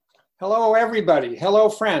Hello, everybody. Hello,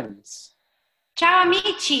 friends. Ciao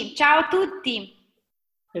amici, ciao a tutti.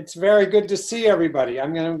 It's very good to see everybody.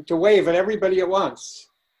 I'm going to wave at everybody at once.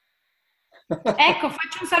 Ecco,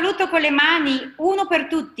 faccio un saluto con le mani, uno per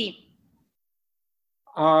tutti.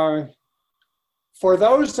 For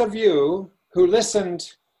those of you who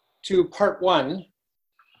listened to part one,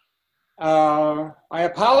 I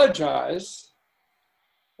apologize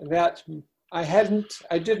that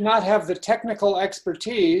I did not have the technical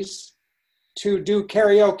expertise to do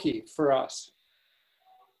karaoke for us.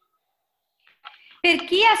 Per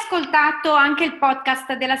chi ha ascoltato anche il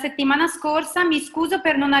podcast della settimana scorsa, mi scuso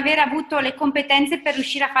per non aver avuto le competenze per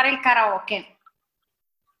riuscire a fare il karaoke.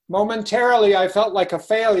 Momentarily, I felt like a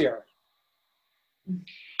failure.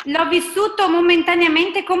 L'ho vissuto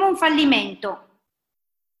momentaneamente come un fallimento.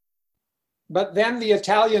 But then the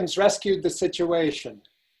Italians rescued the situation.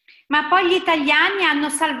 Ma poi gli italiani hanno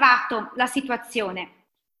salvato la situazione.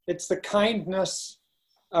 It's the kindness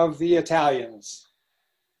of the Italians.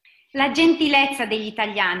 La gentilezza degli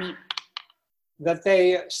italiani. That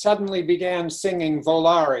they suddenly began singing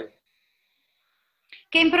Volare.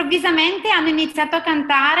 Che improvvisamente hanno iniziato a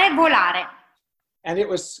cantare Volare. And it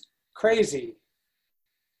was crazy.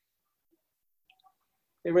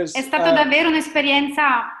 È stata davvero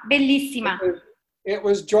un'esperienza bellissima. It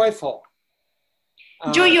was joyful.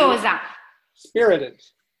 Gioiosa. Spirited.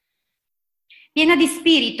 Piena di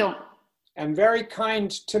spirito. And very kind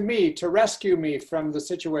to me to rescue me from the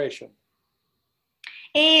situation.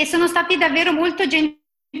 E sono stati davvero molto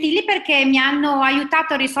gentili perché mi hanno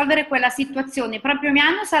aiutato a risolvere quella situazione, proprio mi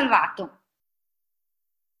hanno salvato.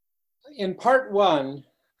 In part one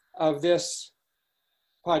of this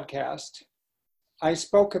podcast, I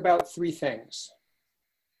spoke about three things.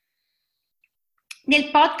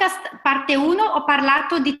 Nel podcast parte 1 ho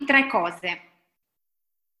parlato di 3 cose.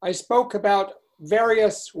 I spoke about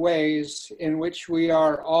various ways in which we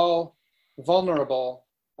are all vulnerable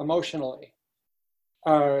emotionally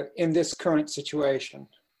in this current situation.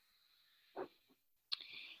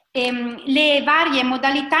 Le varie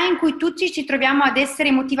modalità in cui tutti ci troviamo ad essere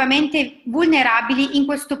emotivamente vulnerabili in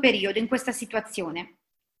questo periodo, in questa situazione.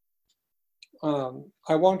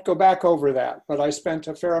 I won't go back over that, but I spent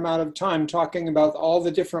a fair amount of time talking about all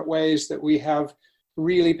the different ways that we have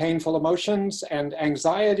really painful emotions and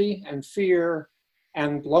anxiety and fear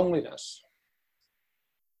and loneliness.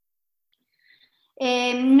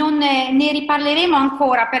 Non ne riparleremo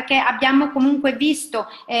ancora perché abbiamo comunque visto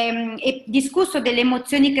e discusso delle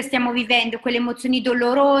emozioni che stiamo vivendo, quelle emozioni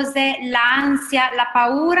dolorose, l'ansia, la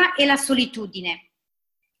paura e la solitudine.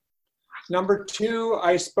 Number 2,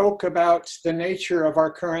 I spoke about the nature of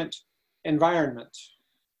our current environment.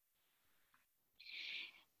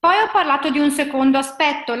 Poi ho parlato di un secondo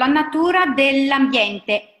aspetto, la natura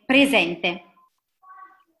dell'ambiente presente.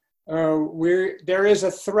 There is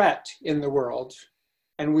a threat in the world,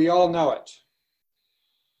 and we all know it.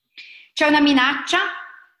 C'è una minaccia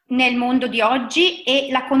nel mondo di oggi e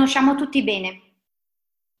la conosciamo tutti bene.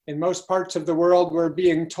 In most parts of the world, we're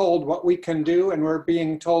being told what we can do, and we're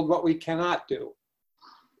being told what we cannot do.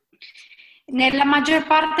 Nella maggior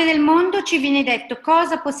parte del mondo ci viene detto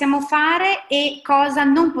cosa possiamo fare e cosa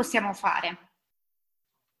non possiamo fare.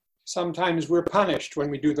 Sometimes we're punished when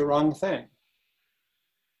we do the wrong thing.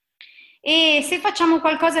 E se facciamo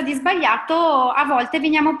qualcosa di sbagliato, a volte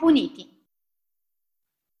veniamo puniti.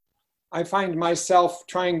 I find myself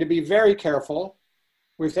trying to be very careful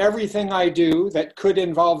with everything I do that could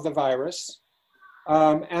involve the virus,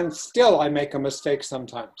 and still I make a mistake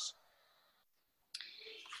sometimes.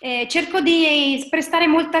 Cerco di prestare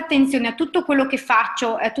molta attenzione a tutto quello che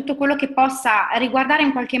faccio, a tutto quello che possa riguardare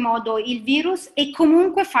in qualche modo il virus e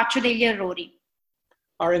comunque faccio degli errori.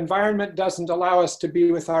 Our environment doesn't allow us to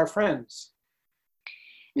be with our friends.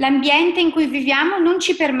 L'ambiente in cui viviamo non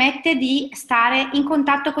ci permette di stare in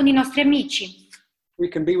contatto con i nostri amici. We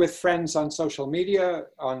can be with friends on social media,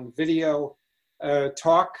 on video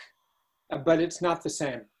talk, but it's not the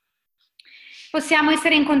same. Possiamo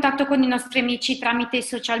essere in contatto con i nostri amici tramite i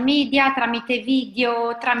social media, tramite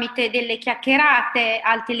video, tramite delle chiacchierate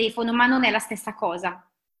al telefono, ma non è la stessa cosa.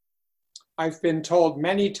 I've been told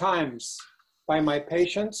many times by my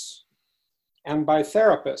patients and by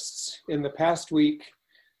therapists in the past week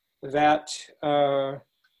that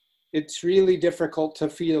it's really difficult to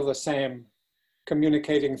feel the same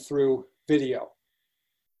communicating through video.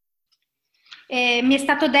 Mi è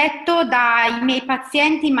stato detto dai miei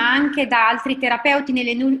pazienti, ma anche da altri terapeuti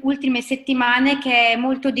nelle ultime settimane, che è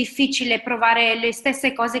molto difficile provare le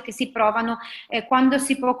stesse cose che si provano quando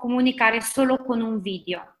si può comunicare solo con un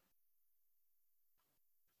video.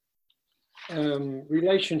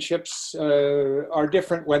 relationships are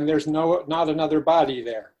different when there's not another body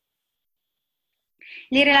there.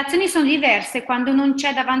 Le relazioni sono diverse quando non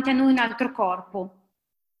c'è davanti a noi un altro corpo.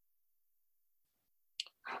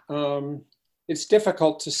 It's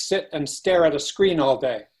difficult to sit and stare at a screen all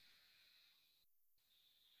day.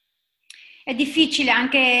 È difficile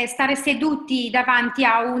anche stare seduti davanti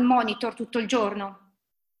a un monitor tutto il giorno.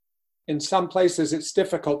 In some places it's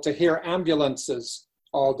difficult to hear ambulances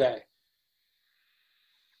all day.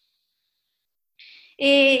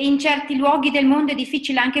 E in certi luoghi del mondo è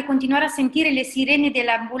difficile anche continuare a sentire le sirene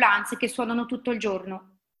delle ambulanze che suonano tutto il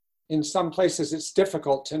giorno. In some places it's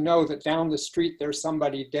difficult to know that down the street there's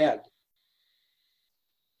somebody dead.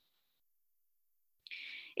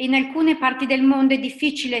 In alcune parti del mondo è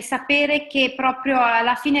difficile sapere che proprio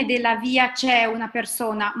alla fine della via c'è una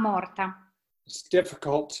persona morta. It's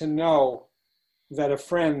difficult to know that a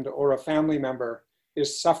friend or a family member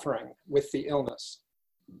is suffering with the illness.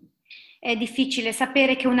 È difficile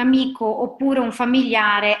sapere che un amico oppure un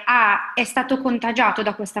familiare è stato contagiato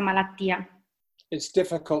da questa malattia. It's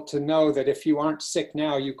difficult to know that if you aren't sick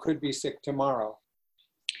now, you could be sick tomorrow.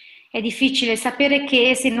 È difficile sapere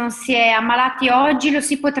che se non si è ammalati oggi lo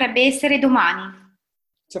si potrebbe essere domani.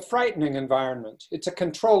 It's a frightening environment. It's a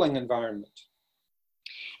controlling environment.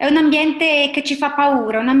 È un ambiente che ci fa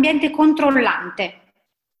paura, un ambiente controllante.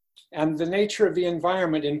 And the nature of the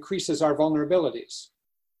environment increases our vulnerabilities,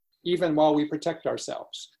 even while we protect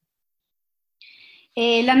ourselves.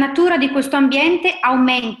 E la natura di questo ambiente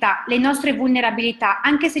aumenta le nostre vulnerabilità,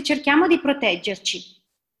 anche se cerchiamo di proteggerci.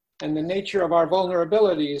 And the nature of our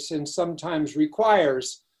vulnerabilities and sometimes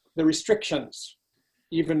requires the restrictions,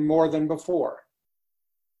 even more than before.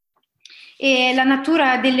 E la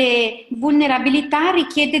natura delle vulnerabilità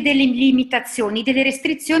richiede delle limitazioni, delle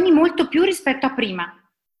restrizioni molto più rispetto a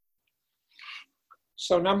prima.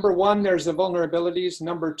 So number one, there's the vulnerabilities.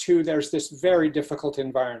 Number two, there's this very difficult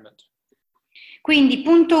environment. Quindi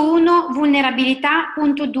punto 1, vulnerabilità,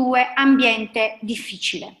 punto 2, ambiente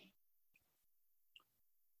difficile.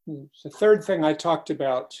 The third thing I talked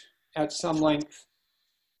about at some length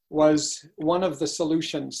was one of the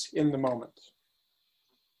solutions in the moment.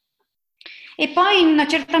 E poi in una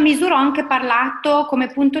certa misura ho anche parlato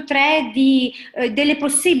come punto 3 delle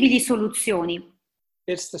possibili soluzioni.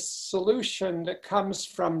 It's the solution that comes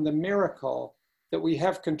from the miracle that we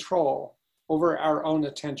have control over our own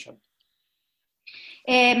attention.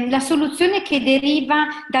 La soluzione che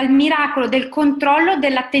deriva dal miracolo del controllo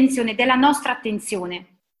dell'attenzione, della nostra attenzione.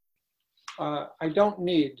 I don't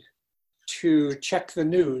need to check the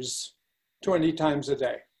news 20 times a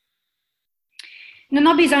day. Non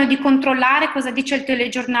ho bisogno di controllare cosa dice il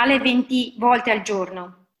telegiornale 20 volte al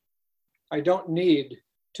giorno. I don't need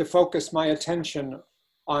to focus my attention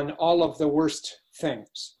on all of the worst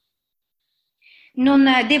things. Non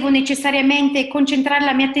devo necessariamente concentrare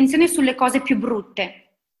la mia attenzione sulle cose più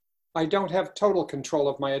brutte. I don't have total control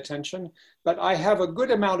of my attention, but I have a good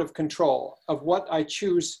amount of control of what I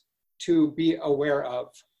choose to be aware of.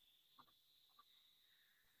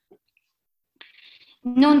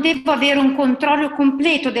 Non devo avere un controllo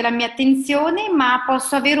completo della mia attenzione, ma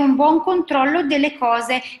posso avere un buon controllo delle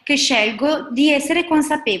cose che scelgo di essere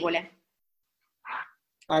consapevole.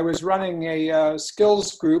 I was running a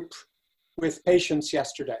skills group with patients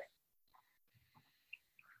yesterday.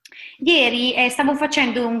 Ieri stavo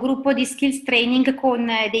facendo un gruppo di skills training con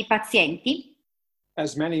dei pazienti.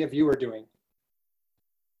 As many of you are doing.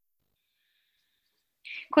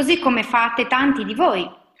 Così come fate tanti di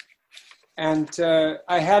voi. And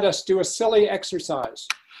I had us do a silly exercise.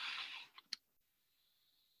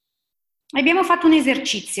 Abbiamo fatto un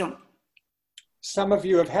esercizio. Some of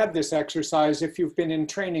you have had this exercise if you've been in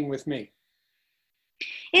training with me.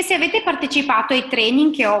 E se avete partecipato ai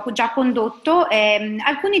training che ho già condotto,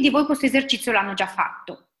 alcuni di voi questo esercizio l'hanno già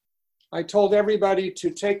fatto. I told everybody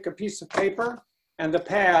to take a piece of paper and a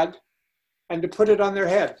pad and to put it on their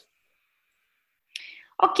head.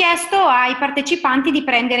 Ho chiesto ai partecipanti di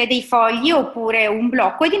prendere dei fogli oppure un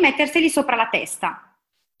blocco e di metterseli sopra la testa.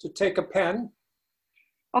 To take a pen.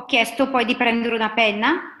 Ho chiesto poi di prendere una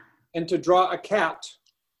penna And to draw a cat.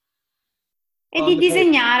 e di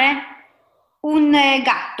disegnare un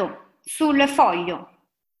gatto sul foglio.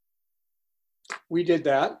 We did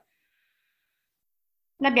that.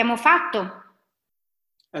 L'abbiamo fatto.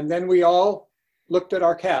 And then we all looked at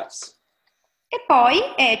our cats. E poi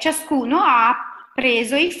ciascuno ha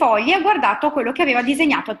preso i fogli e ha guardato quello che aveva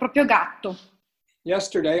disegnato il proprio gatto.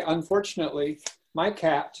 Yesterday, unfortunately, my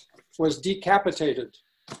cat was decapitated.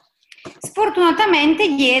 Sfortunatamente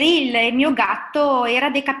ieri il mio gatto era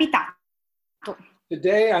decapitato.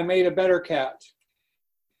 Today I made a better cat.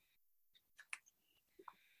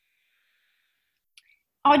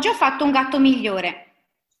 Oggi ho fatto un gatto migliore.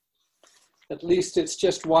 At least it's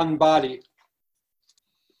just one body.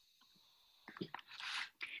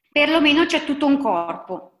 Perlomeno c'è tutto un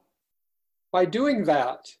corpo. By doing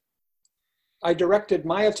that, I directed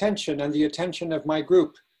my attention and the attention of my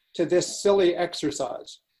group to this silly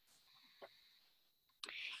exercise.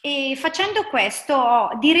 E facendo questo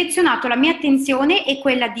ho direzionato la mia attenzione e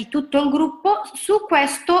quella di tutto il gruppo su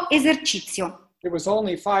questo esercizio. It was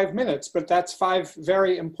only 5 minutes, but that's 5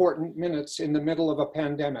 very important minutes in the middle of a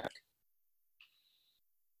pandemic.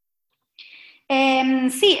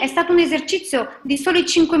 Sì, è stato un esercizio di soli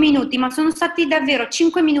 5 minuti, ma sono stati davvero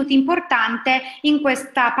 5 minuti importanti in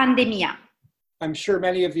questa pandemia. I'm sure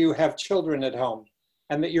many of you have children at home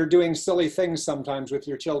and that you're doing silly things sometimes with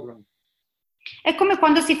your children. È come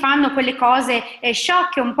quando si fanno quelle cose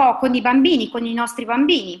sciocche un po' con i bambini, con i nostri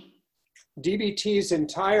bambini. DBT's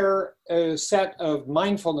entire set of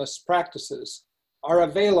mindfulness practices are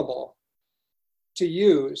available to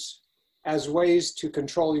use as ways to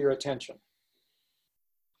control your attention.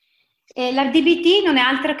 La DBT non è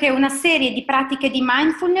altro che una serie di pratiche di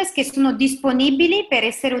mindfulness che sono disponibili per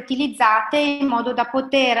essere utilizzate in modo da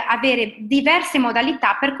poter avere diverse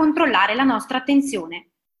modalità per controllare la nostra attenzione.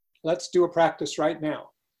 Let's do a practice right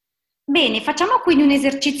now. Bene, facciamo quindi un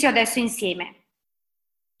esercizio adesso insieme.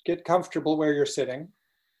 Get comfortable where you're sitting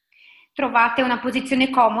Trovate una posizione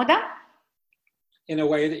comoda, in a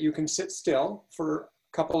way that you can sit still for a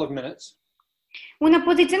couple of minutes. una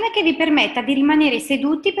posizione che vi permetta di rimanere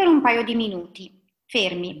seduti per un paio di minuti,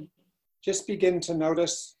 fermi. Just begin to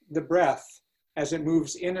notice the breath as it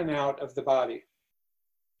moves in and out of the body.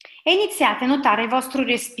 E iniziate a notare il vostro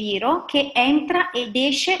respiro che entra ed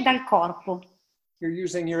esce dal corpo. You're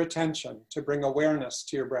using your attention to bring awareness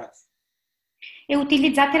to your breath. E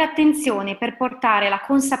utilizzate l'attenzione per portare la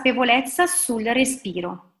consapevolezza sul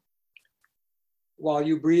respiro. While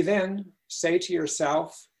you breathe in, say to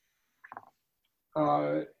yourself,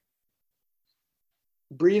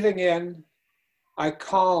 breathing in, I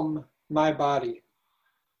calm my body.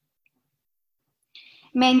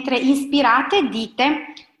 Mentre inspirate,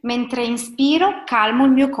 dite, mentre inspiro, calmo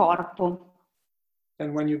il mio corpo.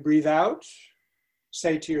 And when you breathe out,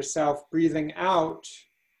 say to yourself, breathing out,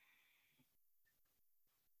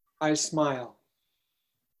 I smile.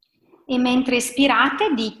 E mentre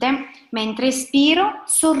espirate, dite, mentre espiro,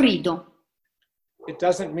 sorrido. It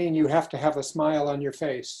doesn't mean you have to have a smile on your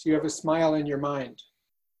face. You have a smile in your mind.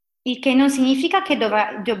 Il che non significa che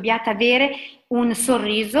dobbiate avere un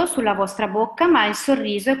sorriso sulla vostra bocca, ma il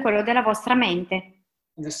sorriso è quello della vostra mente.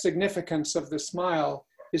 And the significance of the smile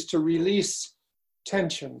is to release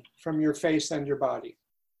tension from your face and your body.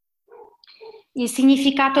 Il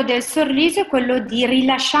significato del sorriso è quello di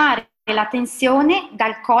rilasciare la tensione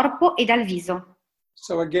dal corpo e dal viso.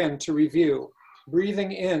 So again, to review,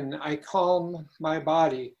 breathing in, I calm my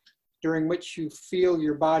body, during which you feel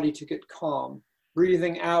your body to get calm.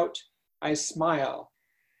 Breathing out, I smile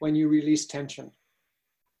when you release tension.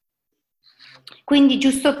 Quindi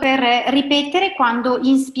giusto per ripetere, quando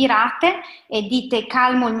inspirate e dite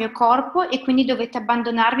calmo il mio corpo e quindi dovete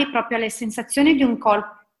abbandonarvi proprio alle sensazioni di un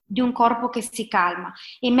corpo che si calma.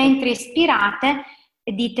 E mentre espirate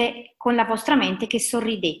dite con la vostra mente che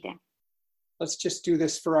sorridete. Let's just do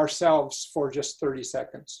this for ourselves for just 30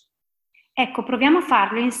 seconds. Ecco, proviamo a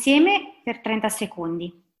farlo insieme per 30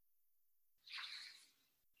 secondi.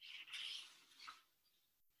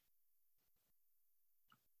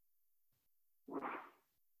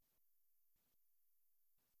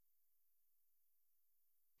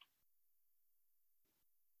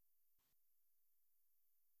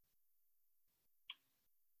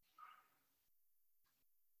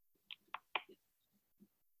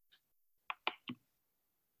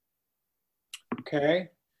 Okay,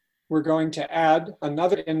 we're going to add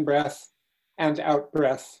another in-breath and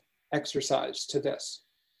out-breath exercise to this.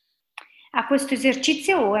 A questo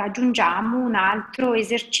esercizio ora aggiungiamo un altro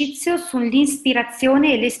esercizio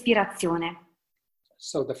sull'inspirazione e l'espirazione.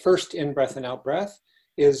 So the first in-breath and out-breath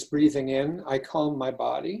is breathing in, I calm my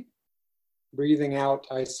body. Breathing out,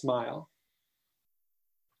 I smile.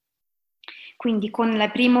 Quindi con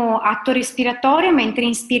il primo atto respiratorio, mentre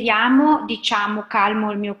inspiriamo, diciamo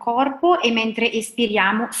calmo il mio corpo e mentre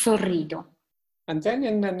espiriamo sorrido. And then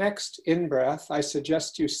in the next in-breath, I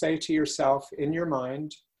suggest you say to yourself in your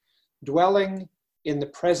mind, dwelling in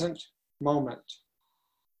the present moment.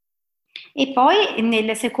 E poi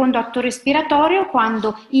nel secondo atto respiratorio,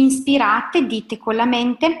 quando inspirate, dite con la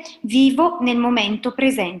mente, vivo nel momento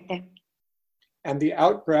presente. And the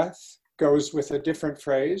out-breath goes with a different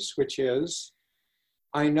phrase, which is,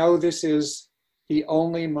 I know this is the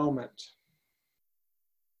only moment.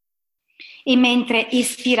 E mentre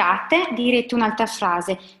espirate direte un'altra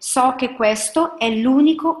frase, so che questo è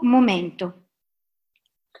l'unico momento.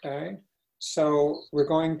 Okay, so we're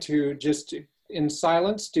going to just in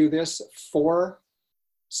silence do this 4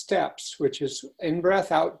 steps, which is in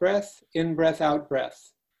breath, out breath, in breath, out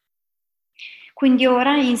breath. Quindi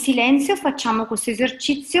ora in silenzio facciamo questo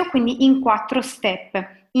esercizio, quindi in 4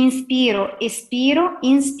 step. Inspiro, espiro,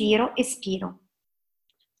 inspiro, espiro.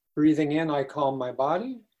 Breathing in, I calm my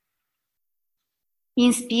body.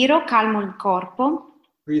 Inspiro, calmo il corpo.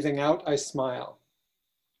 Breathing out, I smile.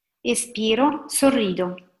 Espiro,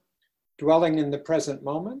 sorrido. Dwelling in the present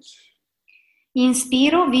moment.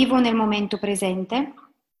 Inspiro, vivo nel momento presente.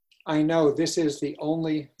 I know this is the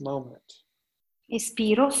only moment.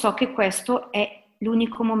 Espiro, so che questo è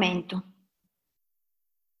l'unico momento.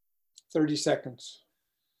 30 seconds.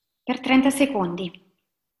 Per 30 secondi.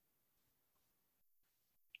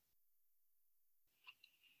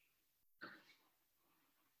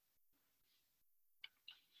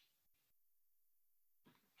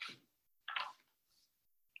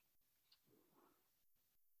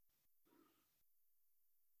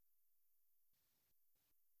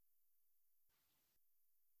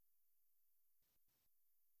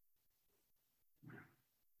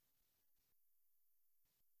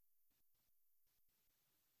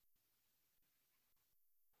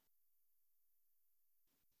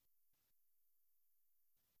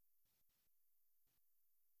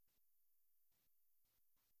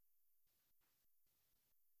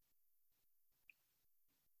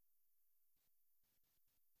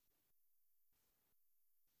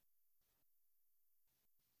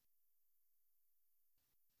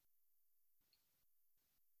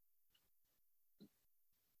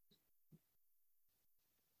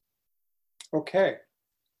 Okay.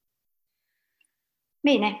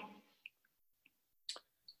 Bene.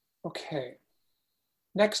 Okay.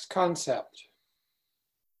 Next concept.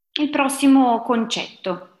 Il prossimo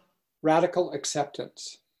concetto. Radical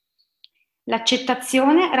acceptance.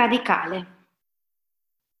 L'accettazione radicale.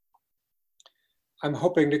 I'm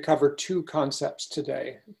hoping to cover 2 concepts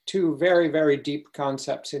today, 2 very, very deep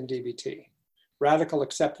concepts in DBT, radical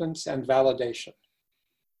acceptance and validation.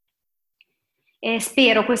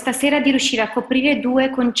 Spero questa sera di riuscire a coprire 2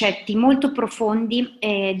 concetti molto profondi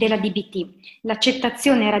della DBT,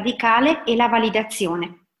 l'accettazione radicale e la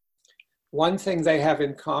validazione. One thing they have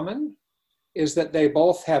in common is that they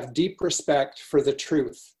both have deep respect for the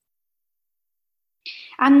truth.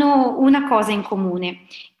 Hanno una cosa in comune,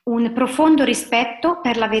 un profondo rispetto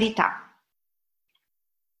per la verità.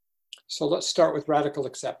 So let's start with radical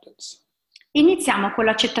acceptance. Iniziamo con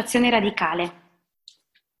l'accettazione radicale.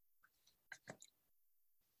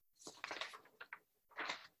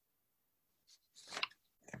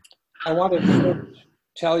 I want to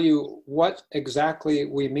tell you what exactly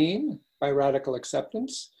we mean by radical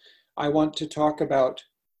acceptance. I want to talk about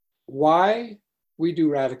why we do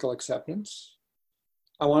radical acceptance.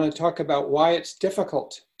 I want to talk about why it's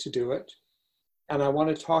difficult to do it. And I want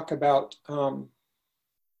to talk about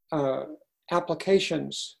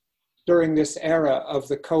applications during this era of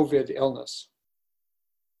the COVID illness.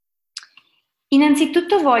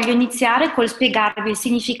 Innanzitutto voglio iniziare col spiegarvi il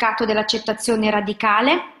significato dell'accettazione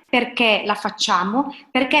radicale, perché la facciamo,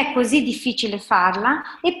 perché è così difficile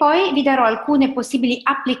farla e poi vi darò alcune possibili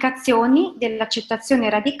applicazioni dell'accettazione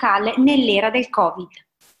radicale nell'era del Covid.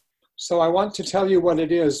 So I want to tell you what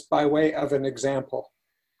it is by way of an example.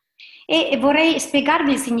 E vorrei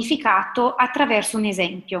spiegarvi il significato attraverso un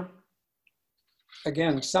esempio.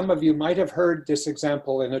 Again, some of you might have heard this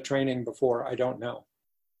example in a training before, I don't know.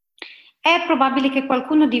 È probabile che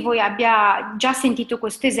qualcuno di voi abbia già sentito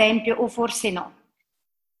questo esempio o forse no.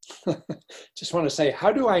 Just want to say,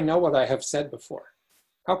 how do I know what I have said before?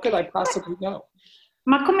 How could I possibly know?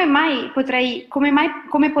 Ma come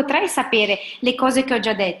potrei sapere le cose che ho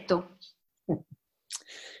già detto?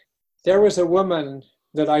 There was a woman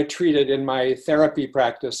that I treated in my therapy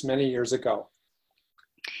practice many years ago.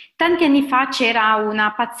 Tanti anni fa c'era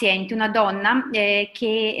una paziente, una donna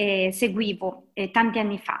che seguivo tanti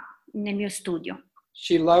anni fa nel mio studio.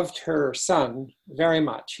 She loved her son very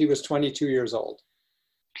much. He was 22 years old.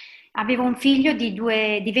 Aveva un figlio di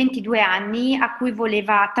 22 anni a cui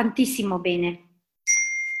voleva tantissimo bene.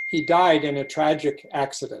 He died in a tragic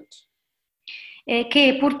accident.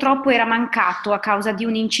 Che purtroppo era mancato a causa di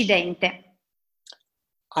un incidente.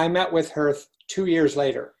 I met with her 2 years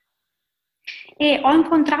later. E ho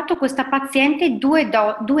incontrato questa paziente 2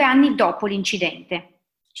 anni dopo l'incidente.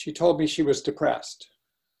 She told me she was depressed.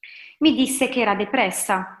 Mi disse che era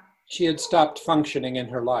depressa. She had stopped functioning in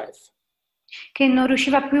her life. Che non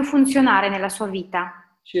riusciva più a funzionare nella sua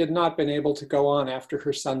vita. She had not been able to go on after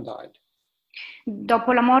her son died.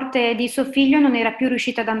 Dopo la morte di suo figlio non era più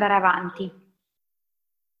riuscita ad andare avanti.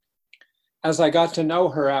 As I got to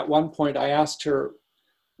know her, at one point I asked her,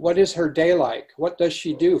 what is her day like? What does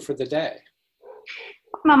she do for the day?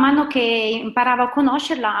 Man mano che imparavo a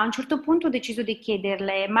conoscerla, a un certo punto ho deciso di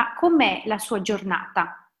chiederle, ma com'è la sua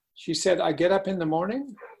giornata? She said, I get up in the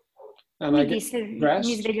morning and I Mi get disse, mi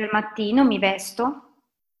dressed. sveglio al mattino, mi vesto,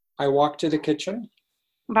 I walk to the kitchen.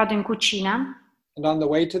 vado in cucina And on the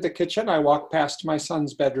way to the kitchen, I walk past my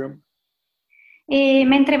son's bedroom. e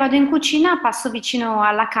mentre vado in cucina passo vicino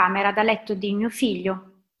alla camera da letto di mio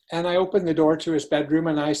figlio. And I open the door to his bedroom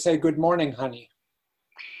and I say, good morning, honey.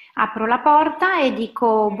 Apro la porta e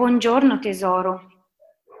dico buongiorno tesoro.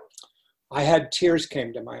 I had tears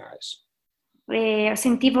came to my eyes. E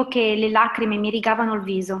sentivo che le lacrime mi rigavano il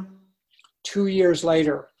viso. 2 years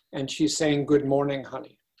later, and she's saying, good morning,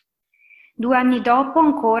 honey. 2 anni dopo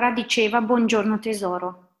ancora diceva buongiorno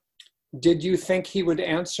tesoro. Did you think he would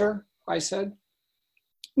answer? I said.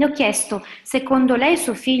 Le ho chiesto, secondo lei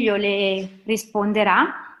suo figlio le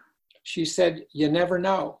risponderà? She said, you never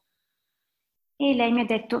know. E lei mi ha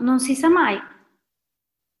detto, non si sa mai.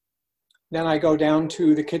 Then I go down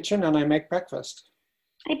to the kitchen and I make breakfast.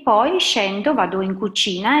 E poi scendo, vado in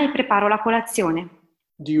cucina e preparo la colazione.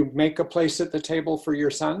 Do you make a place at the table for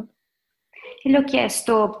your son? E le ho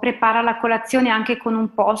chiesto, prepara la colazione anche con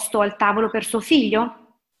un posto al tavolo per suo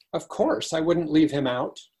figlio? Of course, I wouldn't leave him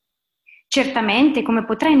out. Certamente, come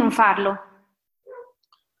potrei non farlo?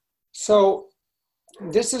 So,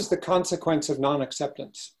 this is the consequence of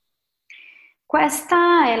non-acceptance.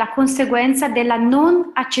 Questa è la conseguenza della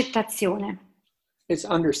non accettazione. It's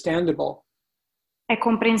understandable. È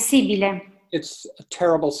comprensibile. It's a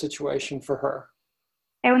terrible situation for her.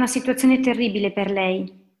 È una situazione terribile per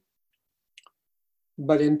lei.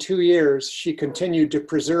 But in 2 years, she continued to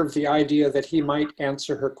preserve the idea that he might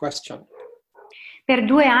answer her question. Per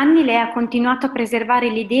 2 anni lei ha continuato a preservare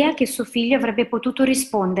l'idea che suo figlio avrebbe potuto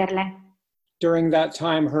risponderle. During that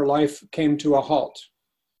time, her life came to a halt.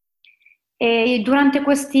 E durante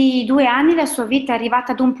questi 2 anni la sua vita è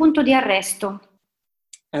arrivata ad un punto di arresto.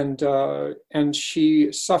 And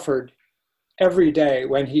she suffered every day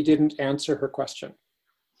when he didn't answer her question.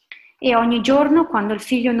 E ogni giorno, quando il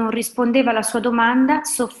figlio non rispondeva alla sua domanda,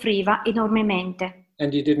 soffriva enormemente.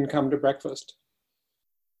 And he didn't come to breakfast.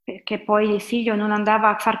 Perché poi il figlio non andava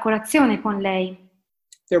a far colazione con lei.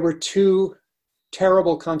 There were 2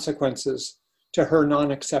 terrible consequences to her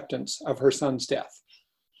non-acceptance of her son's death.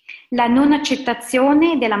 La non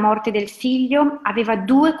accettazione della morte del figlio aveva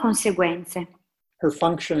 2 conseguenze. Her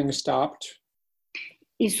functioning stopped.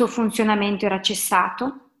 Il suo funzionamento era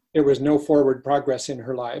cessato. There was no forward progress in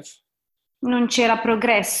her life. Non c'era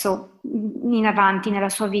progresso in avanti nella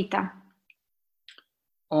sua vita.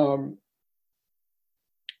 Her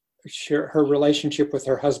relationship with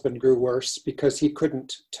her husband grew worse because he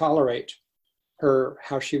couldn't tolerate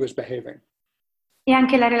how she was behaving. E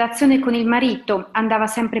anche la relazione con il marito andava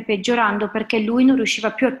sempre peggiorando perché lui non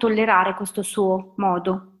riusciva più a tollerare questo suo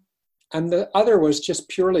modo. And the other was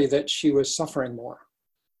just purely that she was suffering more.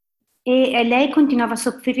 E lei continuava a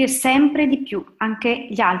soffrire sempre di più, anche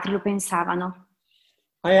gli altri lo pensavano.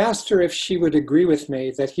 I asked her if she would agree with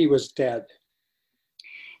me that he was dead.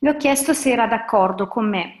 Le ho chiesto se era d'accordo con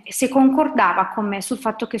me e se concordava con me sul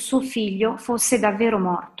fatto che suo figlio fosse davvero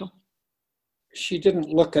morto. She didn't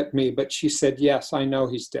look at me, but she said, yes, I know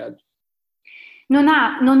he's dead.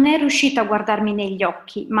 Non è riuscita a guardarmi negli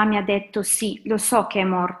occhi, ma mi ha detto sì, lo so che è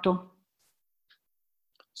morto.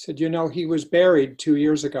 Said, you know, he was buried 2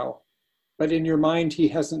 years ago, but in your mind he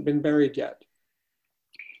hasn't been buried yet.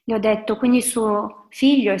 Le ho detto, quindi suo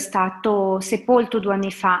figlio è stato sepolto 2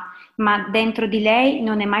 anni fa, ma dentro di lei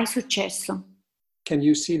non è mai successo. Can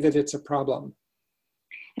you see that it's a problem?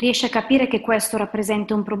 Riesce a capire che questo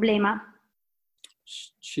rappresenta un problema?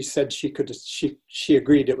 She said she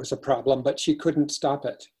agreed it was a problem, but she couldn't stop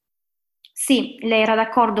it. Sì, lei era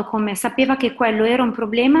d'accordo con me, sapeva che quello era un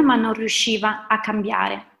problema, ma non riusciva a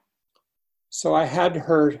cambiare. So I had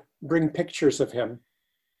her bring pictures of him.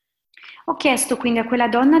 Ho chiesto quindi a quella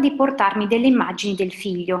donna di portarmi delle immagini del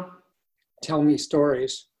figlio, Tell me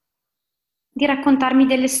stories. di raccontarmi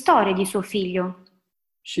delle storie di suo figlio.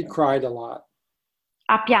 She cried a lot.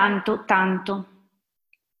 Ha pianto tanto.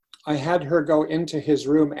 I had her go into his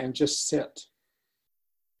room and just sit.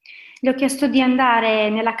 Le ho chiesto di andare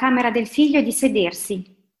nella camera del figlio e di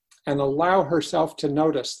sedersi And allow herself to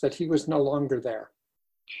notice that he was no longer there.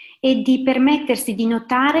 e di permettersi di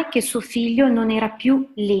notare che suo figlio non era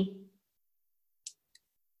più lì.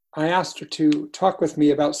 I asked her to talk with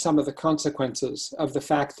me about some of the consequences of the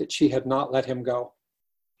fact that she had not let him go.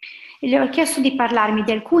 E le ho chiesto di parlarmi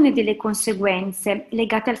di alcune delle conseguenze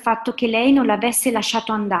legate al fatto che lei non l'avesse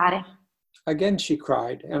lasciato andare. Again, she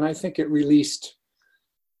cried, and I think it released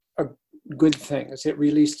good things. It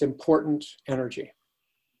released important energy.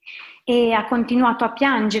 E ha continuato a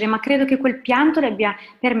piangere, ma credo che quel pianto le abbia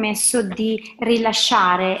permesso di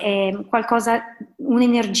rilasciare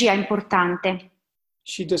un'energia importante.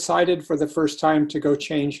 She decided for the first time to go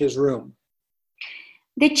change his room.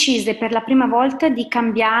 Decise per la prima volta di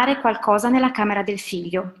cambiare qualcosa nella camera del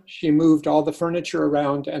figlio. She moved all the furniture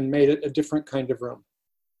around and made it a different kind of room.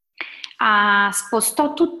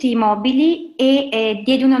 Spostò tutti i mobili e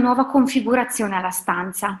diede una nuova configurazione alla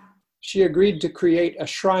stanza. She agreed to create a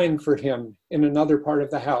shrine for him in another part of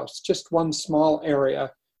the house, just one small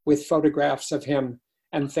area with photographs of him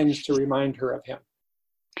and things to remind her of him.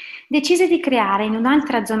 Decise di creare in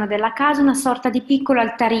un'altra zona della casa una sorta di piccolo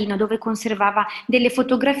altarino dove conservava delle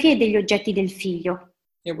fotografie e degli oggetti del figlio.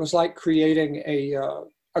 It was like creating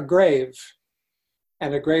a grave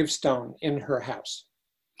and a gravestone in her house.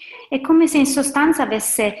 È come se in sostanza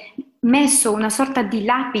avesse messo una sorta di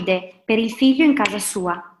lapide per il figlio in casa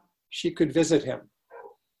sua. She could visit him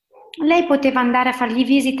Lei poteva andare a fargli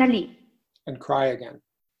visita lì and cry again.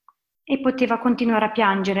 e poteva continuare a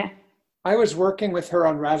piangere. I was working with her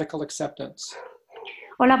on radical acceptance.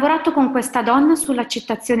 Ho lavorato con questa donna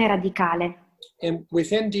sull'accettazione radicale.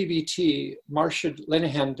 Within DBT, Marcia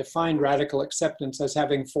Linehan defined radical acceptance as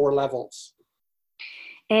having 4 levels.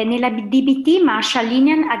 Nella DBT Marsha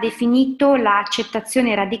Linehan ha definito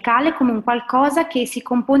l'accettazione radicale come un qualcosa che si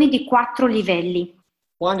compone di 4 livelli.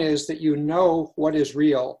 One is that you know what is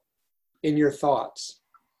real in your thoughts.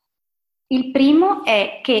 Il primo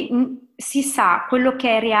è che si sa quello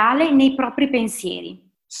che è reale nei propri pensieri.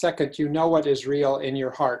 Second, you know what is real in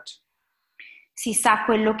your heart. Si sa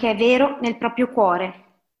quello che è vero nel proprio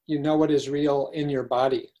cuore. You know what is real in your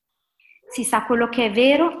body. Si sa quello che è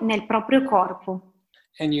vero nel proprio corpo.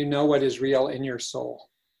 And you know what is real in your soul.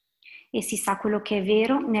 E si sa quello che è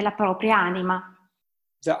vero nella propria anima.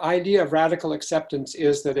 The idea of radical acceptance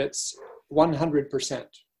is that it's 100%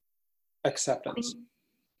 acceptance.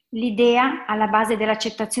 L'idea alla base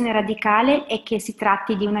dell'accettazione radicale è che si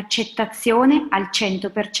tratti di un'accettazione al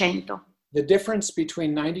 100%. The difference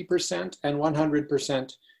between 90% and 100%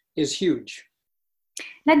 is huge.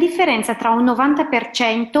 La differenza tra un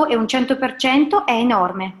 90% e un 100% è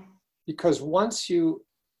enorme. Because once you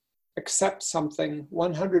accept something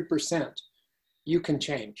 100%, you can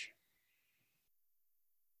change.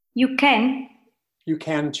 You can? You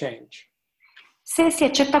can change. Se si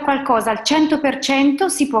accetta qualcosa al 100%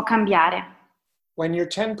 si può cambiare. When you're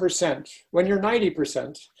 10%, when you're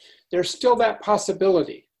 90%, there's still that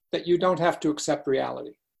possibility that you don't have to accept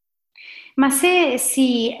reality. Ma se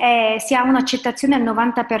si ha un'accettazione al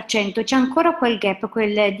 90%, c'è ancora quel gap,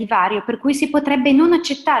 quel divario, per cui si potrebbe non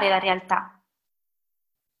accettare la realtà.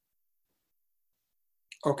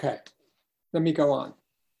 Okay, let me go on.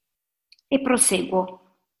 E proseguo.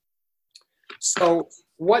 So,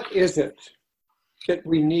 what is it that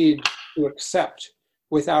we need to accept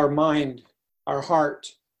with our mind, our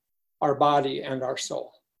heart, our body, and our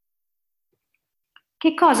soul?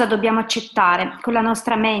 Che cosa dobbiamo accettare con la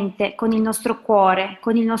nostra mente, con il nostro cuore,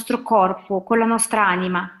 con il nostro corpo, con la nostra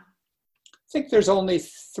anima? I think there's only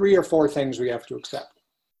 3 or 4 things we have to accept.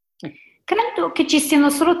 Credo che ci siano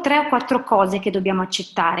solo 3 o 4 cose che dobbiamo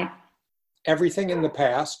accettare. Everything in the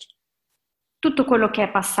past, Tutto quello che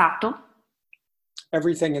è passato,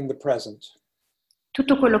 everything in the present,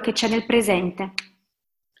 tutto quello che c'è nel presente,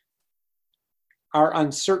 our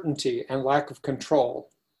uncertainty and lack of control,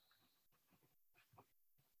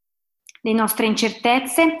 le nostre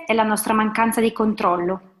incertezze e la nostra mancanza di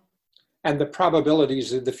controllo and the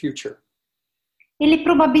probabilities of the future. e le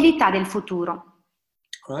probabilità del futuro.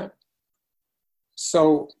 Right?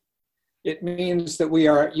 So it means that we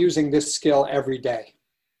are using this skill every day.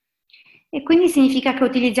 E quindi significa che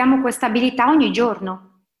utilizziamo questa abilità ogni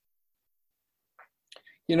giorno.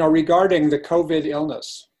 You know, regarding the COVID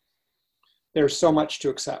illness, there's so much to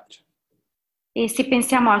accept. E se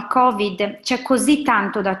pensiamo al Covid, c'è così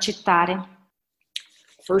tanto da accettare.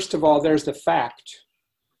 First of all, there's the fact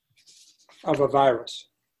of a virus.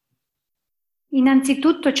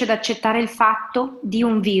 Innanzitutto c'è da accettare il fatto di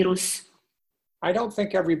un virus. I don't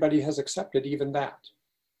think everybody has accepted even that.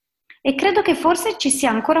 E credo che forse ci sia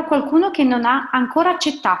ancora qualcuno che non ha ancora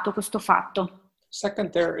accettato questo fatto.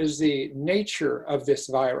 Second, there is the nature of this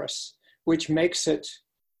virus, which makes it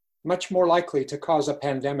much more likely to cause a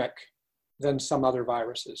pandemic than some other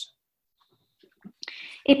viruses.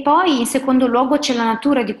 E poi, in secondo luogo, c'è la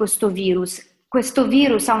natura di questo virus, questo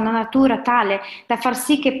virus ha una natura tale da far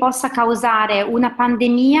sì che possa causare una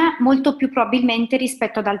pandemia molto più probabilmente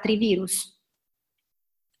rispetto ad altri virus.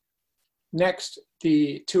 Next,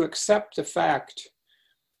 to accept the fact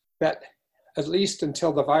that at least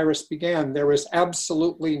until the virus began, there was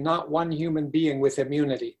absolutely not one human being with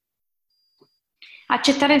immunity.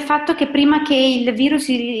 Accettare il fatto che prima che il virus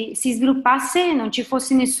si sviluppasse non ci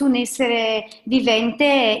fosse nessun essere vivente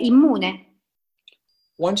immune.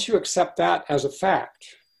 Once you accept that as a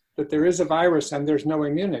fact, that there is a virus and there's no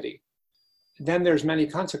immunity, then there's many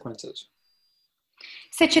consequences.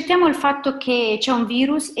 Se accettiamo il fatto che c'è un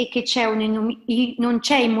virus e che non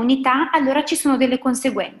c'è immunità, allora ci sono delle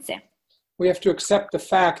conseguenze. We have to accept the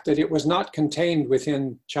fact that it was not contained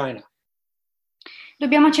within China.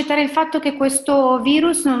 Dobbiamo accettare il fatto che questo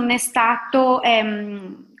virus non è stato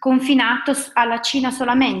confinato alla Cina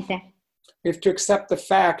solamente. We have to accept the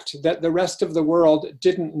fact that the rest of the world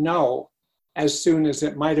didn't know as soon as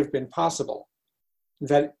it might have been possible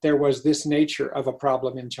that there was this nature of a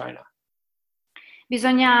problem in China.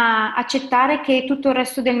 Bisogna accettare che tutto il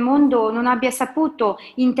resto del mondo non abbia saputo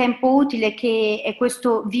in tempo utile che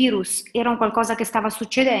questo virus era un qualcosa che stava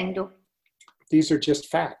succedendo. These are just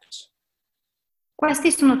facts.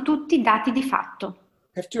 Questi sono tutti dati di fatto.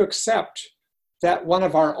 We have to accept that one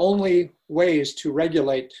of our only ways to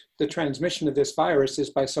regulate the transmission of this virus is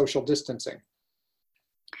by social distancing.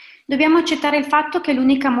 Dobbiamo accettare il fatto che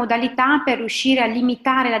l'unica modalità per riuscire a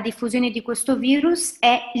limitare la diffusione di questo virus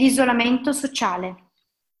è l'isolamento sociale.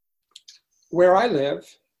 Where I live,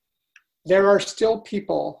 there are still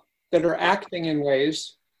people that are acting in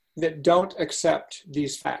ways that don't accept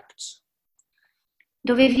these facts.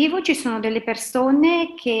 Dove vivo ci sono delle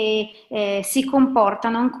persone che si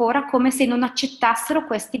comportano ancora come se non accettassero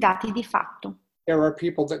questi dati di fatto. There are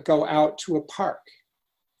people that go out to a park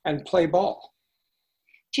and play ball.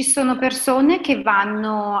 Ci sono persone che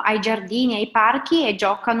vanno ai giardini, ai parchi e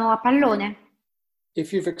giocano a pallone.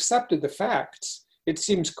 If you've accepted the facts, it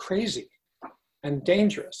seems crazy and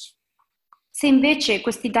dangerous. Se invece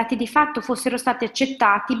questi dati di fatto fossero stati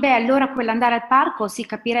accettati, beh, allora quell'andare al parco si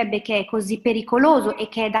capirebbe che è così pericoloso e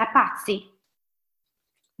che è da pazzi.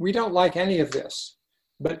 We don't like any of this,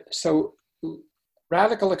 but so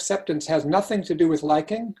radical acceptance has nothing to do with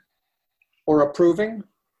liking or approving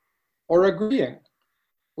or agreeing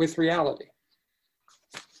with reality.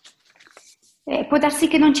 Può darsi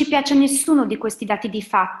che non ci piaccia nessuno di questi dati di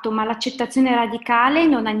fatto, ma l'accettazione radicale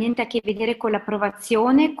non ha niente a che vedere con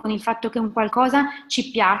l'approvazione, con il fatto che un qualcosa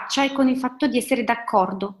ci piaccia e con il fatto di essere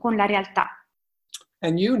d'accordo con la realtà.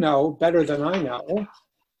 And you know better than I know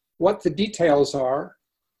what the details are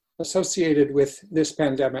associated with this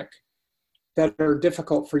pandemic that are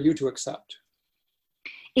difficult for you to accept.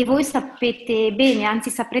 E voi sapete bene, anzi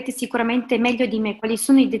saprete sicuramente meglio di me quali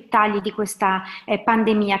sono i dettagli di questa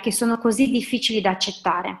pandemia che sono così difficili da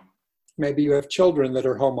accettare. Maybe you have children that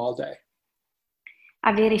are home all day.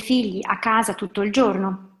 Avere figli a casa tutto il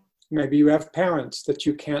giorno. Maybe you have parents that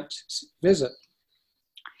you can't visit.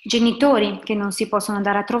 Genitori che non si possono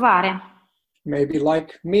andare a trovare. Maybe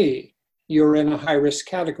like me, you're in a high risk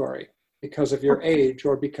category because of your age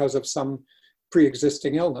or because of some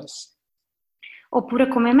pre-existing illness. Oppure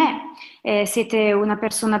come me, siete una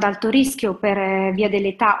persona ad alto rischio per via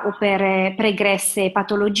dell'età o per pregresse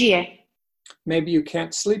patologie. Maybe you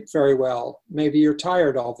can't sleep very well. Maybe you're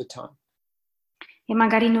tired all the time. E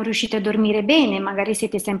magari non riuscite a dormire bene, magari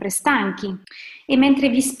siete sempre stanchi. E mentre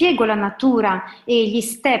vi spiego la natura e gli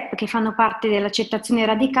step che fanno parte dell'accettazione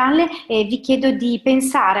radicale, vi chiedo di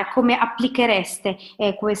pensare a come applichereste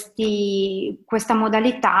questa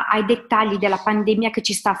modalità ai dettagli della pandemia che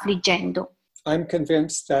ci sta affliggendo. I'm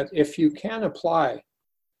convinced that if you can apply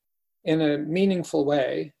in a meaningful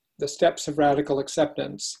way the steps of radical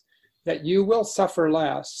acceptance, that you will suffer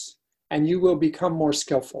less and you will become more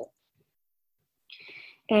skillful.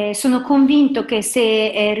 Sono convinto che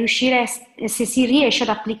se si riesce ad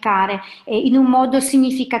applicare in un modo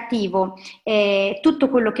significativo tutto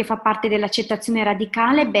quello che fa parte dell'accettazione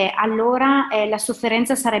radicale, beh, allora la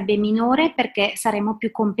sofferenza sarebbe minore perché saremo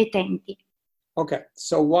più competenti. Okay,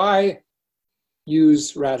 so why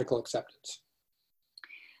use radical acceptance?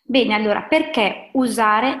 Bene, allora perché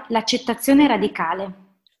usare l'accettazione radicale?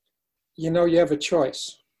 You know, you have a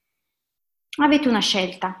choice. Avete una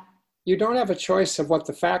scelta. You don't have a choice of what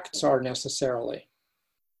the facts are necessarily.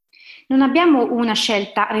 Non abbiamo una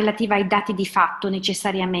scelta relativa ai dati di fatto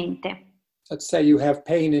necessariamente. Let's say you have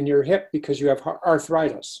pain in your hip because you have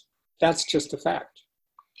arthritis. That's just a fact.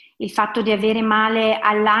 Il fatto di avere male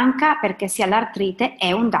all'anca perché si ha l'artrite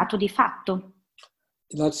è un dato di fatto.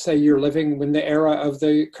 Let's say you're living in the era of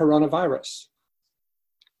the coronavirus.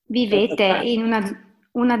 Vivete in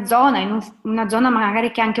una zona, una zona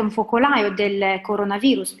magari che è anche un focolaio del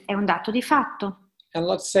coronavirus, è un dato di fatto. And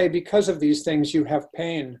let's say because of these things you have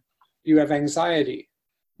pain, you have anxiety,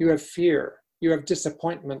 you have fear, you have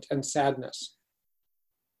disappointment and sadness.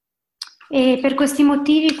 E per questi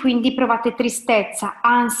motivi quindi provate tristezza,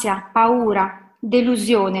 ansia, paura,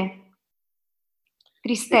 delusione,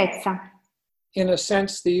 tristezza. In a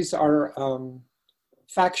sense, these are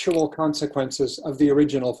factual consequences of the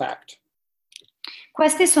original fact.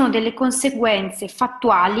 Queste sono delle conseguenze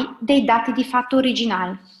fattuali dei dati di fatto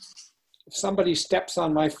originali. If somebody steps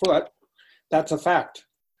on my foot, that's a fact.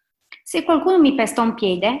 Se qualcuno mi pesta un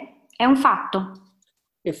piede, è un fatto.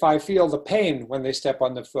 If I feel the pain when they step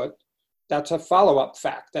on the foot, that's a follow-up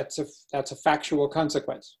fact. That's a factual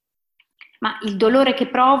consequence. Ma il dolore che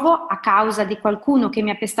provo a causa di qualcuno che mi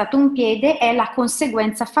ha pestato un piede è la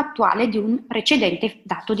conseguenza fattuale di un precedente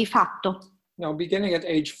dato di fatto. Now, beginning at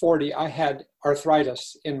age 40, I had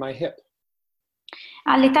arthritis in my hip.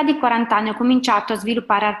 All'età di 40 anni ho cominciato a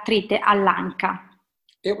sviluppare artrite all'anca.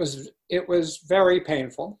 It was very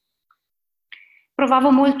painful. Provavo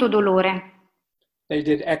molto dolore. They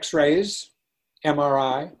did X-rays,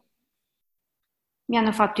 MRI. Mi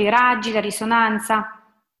hanno fatto i raggi, la risonanza.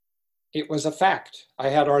 It was a fact.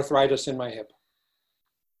 I had arthritis in my hip.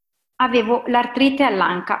 Avevo l'artrite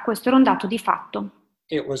all'anca, questo era un dato di fatto.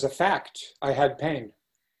 It was a fact. I had pain.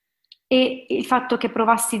 E il fatto che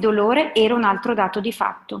provassi dolore era un altro dato di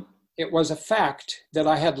fatto. It was a fact that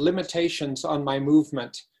I had limitations on my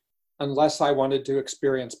movement unless I wanted to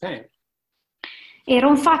experience pain. Era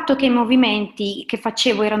un fatto che i movimenti che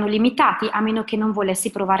facevo erano limitati, a meno che non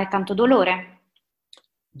volessi provare tanto dolore.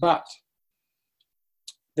 But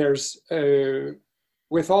there's,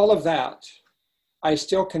 with all of that, I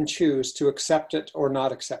still can choose to accept it or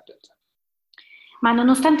not accept it. Ma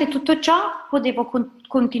nonostante tutto ciò, potevo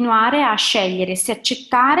continuare a scegliere se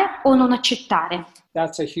accettare o non accettare.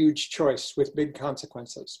 That's a huge choice with big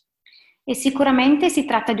consequences. E sicuramente si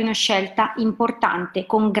tratta di una scelta importante,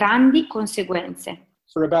 con grandi conseguenze.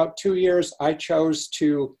 For about 2 years, I chose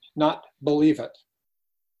to not believe it.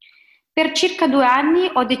 Per circa 2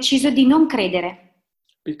 anni ho deciso di non credere.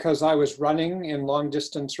 Because I was running in long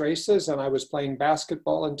distance races and I was playing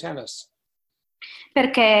basketball and tennis.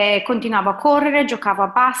 Perché continuavo a correre, giocavo a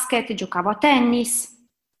basket, giocavo a tennis.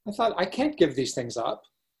 I thought, I can't give these things up.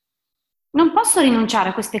 Non posso rinunciare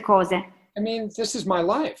a queste cose. I mean, this is my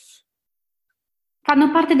life.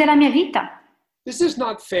 Fanno parte della mia vita. This is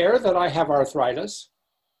not fair that I have arthritis.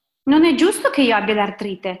 Non è giusto che io abbia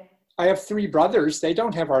l'artrite. I have 3 brothers, they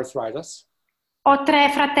don't have arthritis. Ho 3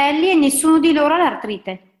 fratelli e nessuno di loro ha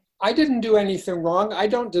l'artrite. I didn't do anything wrong, I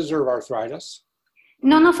don't deserve arthritis.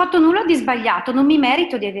 Non ho fatto nulla di sbagliato, non mi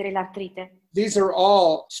merito di avere l'artrite. These are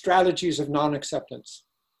all strategies of non-acceptance.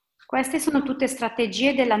 Queste sono tutte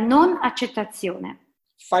strategie della non accettazione.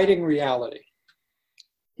 Fighting reality.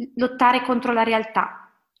 Lottare contro la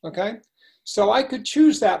realtà. Okay? So I could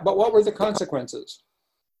choose that, but what were the consequences?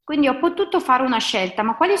 Quindi ho potuto fare una scelta,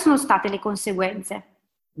 ma quali sono state le conseguenze?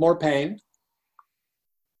 More pain,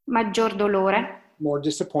 Maggior dolore, more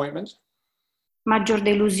disappointment. maggior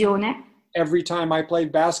delusione. Every time I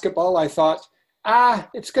played basketball, I thought,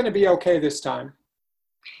 it's going to be okay this time.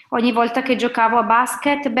 Ogni volta che giocavo a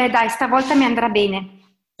basket, beh dai, stavolta mi andrà bene.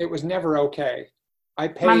 It was never okay.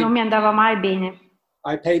 Ma non mi andava mai bene.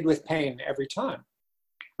 I paid with pain every time.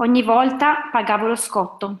 Ogni volta pagavo lo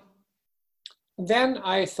scotto. Then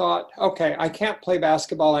I thought, okay, I can't play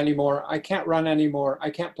basketball anymore. I can't run anymore. I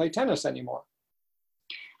can't play tennis anymore.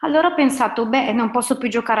 Allora ho pensato, beh, non posso più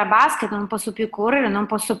giocare a basket, non posso più correre, non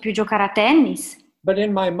posso più giocare a tennis. But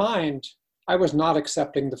in my mind, I was not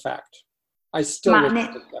accepting the fact. I still Ma was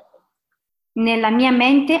not accepting. Nella mia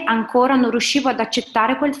mente ancora non riuscivo ad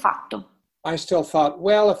accettare quel fatto. I still thought,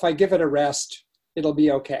 well, if I give it a rest, it'll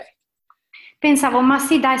be okay. Pensavo, ma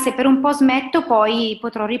sì, dai, se per un po' smetto, poi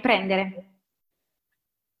potrò riprendere.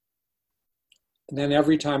 And then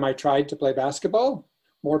every time I tried to play basketball,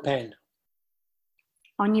 more pain.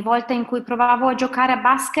 Ogni volta in cui provavo a giocare a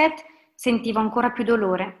basket, sentivo ancora più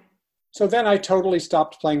dolore. So then I totally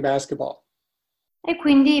stopped playing basketball. E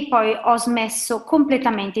quindi poi ho smesso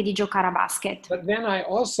completamente di giocare a basket. But then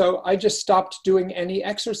I just stopped doing any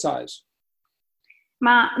exercise.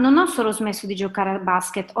 Ma non ho solo smesso di giocare a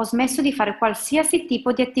basket, ho smesso di fare qualsiasi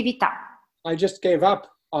tipo di attività. I just gave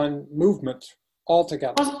up on movement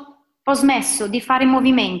altogether. Ho smesso di fare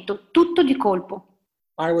movimento, tutto di colpo.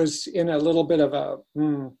 I was in a little bit of a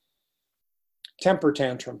temper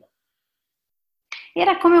tantrum.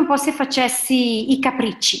 Era come un po' se facessi i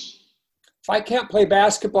capricci. If I can't play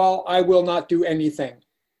basketball, I will not do anything.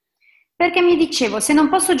 Perché mi dicevo, se non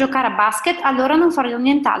posso giocare a basket, allora non farò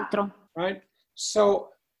nient'altro. right?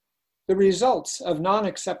 So the results of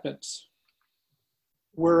non-acceptance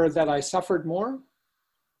were that I suffered more,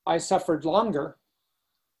 I suffered longer,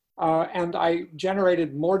 and I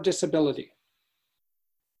generated more disability.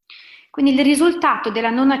 Quindi il risultato della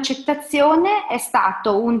non accettazione è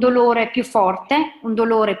stato un dolore più forte, un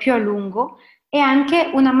dolore più a lungo e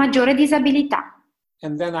anche una maggiore disabilità.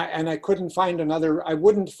 And then I wouldn't find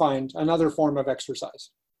another form of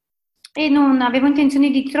exercise. E non avevo intenzione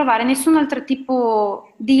di trovare nessun altro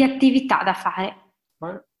tipo di attività da fare.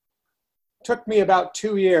 Right? Took me about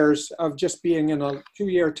 2 years of just being in a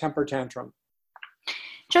 2-year temper tantrum.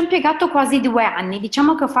 Ci ho impiegato quasi 2 anni,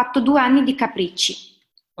 diciamo che ho fatto 2 anni di capricci.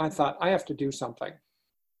 I thought, I have to do something.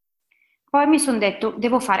 Poi mi sono detto,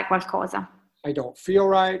 devo fare qualcosa. I don't feel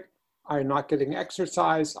right. I'm not getting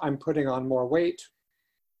exercise. I'm putting on more weight.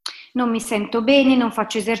 Non mi sento bene, non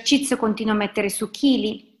faccio esercizio, continuo a mettere su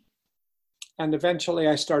chili. And eventually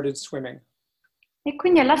I started swimming. E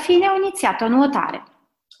quindi alla fine ho iniziato a nuotare.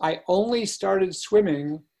 I only started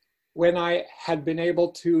swimming when I had been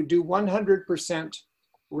able to do 100%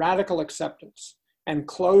 radical acceptance and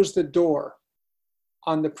close the door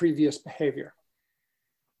on the previous behavior.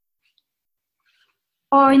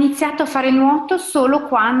 Ho iniziato a fare nuoto solo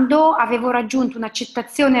quando avevo raggiunto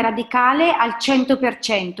un'accettazione radicale al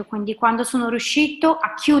 100%, quindi quando sono riuscito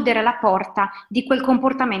a chiudere la porta di quel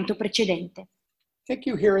comportamento precedente. I think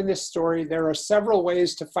you hear in this story there are several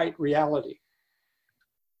ways to fight reality.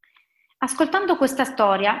 Ascoltando questa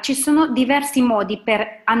storia ci sono diversi modi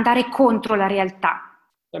per andare contro la realtà.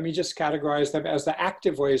 Let me just categorize them as the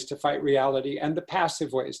active ways to fight reality and the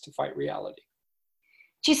passive ways to fight reality.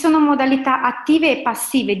 Ci sono modalità attive e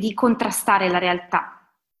passive di contrastare la realtà.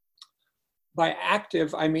 By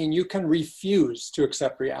active, I mean you can refuse to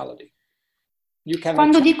accept reality. You can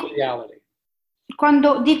Quando accept reality.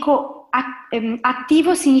 Quando dico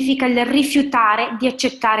attivo significa il rifiutare di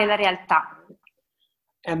accettare la realtà.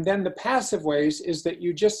 And then the passive ways is that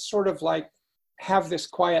you just sort of like have this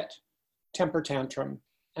quiet temper tantrum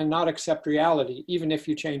and not accept reality, even if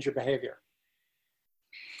you change your behavior.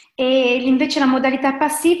 E invece la modalità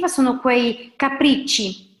passiva sono quei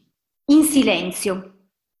capricci in silenzio.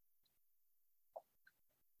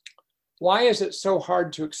 Why is it so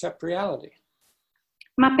hard to accept reality?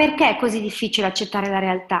 Ma perché è così difficile accettare la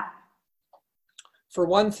realtà? For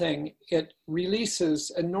one thing, it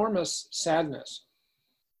releases enormous sadness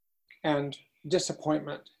and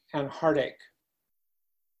disappointment and heartache.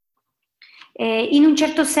 In un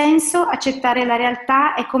certo senso accettare la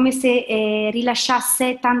realtà è come se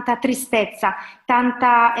rilasciasse tanta tristezza,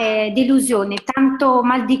 tanta delusione, tanto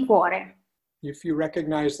mal di cuore. If you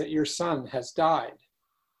recognize that your son has died,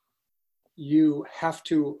 you have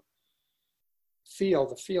to feel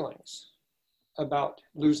the feelings about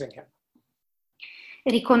losing him.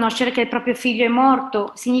 Riconoscere che il proprio figlio è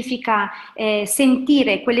morto significa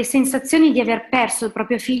sentire quelle sensazioni di aver perso il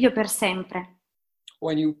proprio figlio per sempre.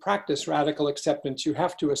 When you practice radical acceptance, you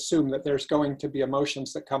have to assume that there's going to be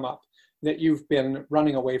emotions that come up that you've been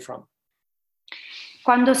running away from.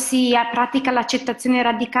 Quando si pratica l'accettazione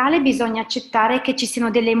radicale bisogna accettare che ci siano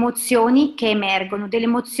delle emozioni che emergono, delle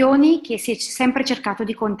emozioni che si è sempre cercato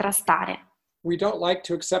di contrastare. We don't like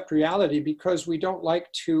to accept reality because we don't like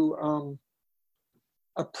to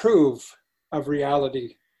approve of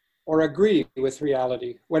reality or agree with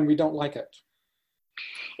reality when we don't like it.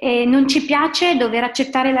 E non ci piace dover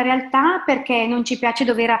accettare la realtà perché non ci piace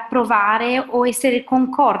dover approvare o essere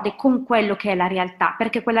concorde con quello che è la realtà,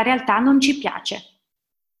 perché quella realtà non ci piace.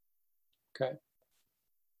 Okay.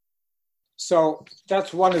 So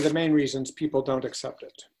that's one of the main reasons people don't accept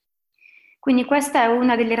it. Quindi questa è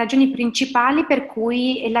una delle ragioni principali per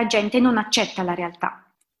cui la gente non accetta la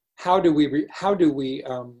realtà. How do we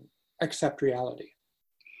accept reality?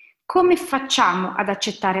 Come facciamo ad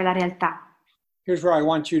accettare la realtà? Here's where I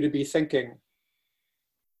want you to be thinking.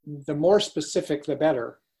 The more specific, the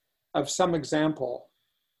better, of some example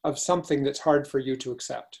of something that's hard for you to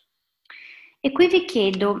accept. E qui vi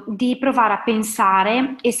chiedo di provare a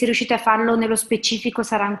pensare, e se riuscite a farlo nello specifico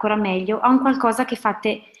sarà ancora meglio, a un qualcosa che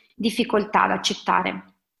fate difficoltà ad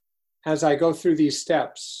accettare. As I go through these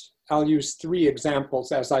steps, I'll use 3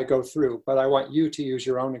 examples as I go through, but I want you to use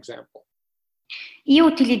your own example. Io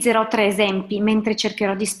utilizzerò 3 esempi mentre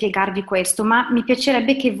cercherò di spiegarvi questo, ma mi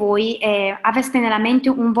piacerebbe che voi aveste nella mente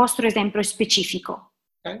un vostro esempio specifico.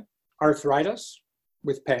 Okay? Arthritis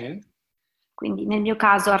with pain. Quindi nel mio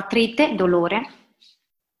caso artrite, dolore.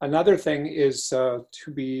 Another thing is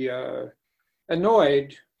to be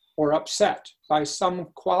annoyed or upset by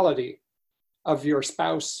some quality of your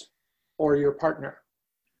spouse or your partner.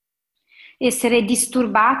 Essere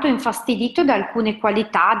disturbato, infastidito da alcune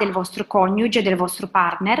qualità del vostro coniuge, del vostro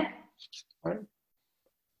partner. Right?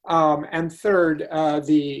 And third,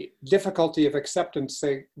 the difficulty of acceptance,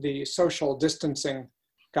 the social distancing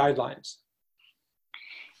guidelines.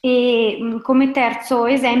 E come terzo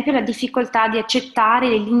esempio la difficoltà di accettare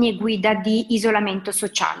le linee guida di isolamento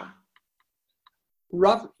sociale.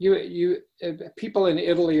 People in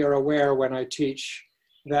Italy are aware when I teach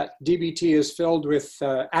that DBT is filled with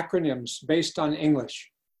acronyms based on English.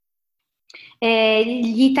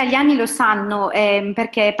 Gli italiani lo sanno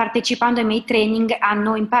perché partecipando ai miei training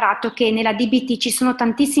hanno imparato che nella DBT ci sono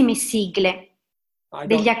tantissime sigle,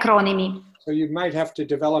 degli acronimi. So you might have to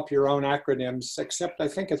develop your own acronyms, except I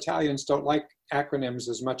think Italians don't like acronyms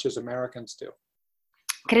as much as Americans do.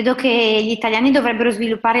 Credo che gli italiani dovrebbero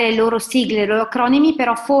sviluppare le loro sigle, i loro acronimi,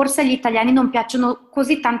 però forse agli italiani non piacciono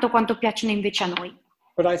così tanto quanto piacciono invece a noi.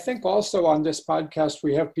 But I think also on this podcast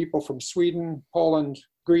we have people from Sweden, Poland,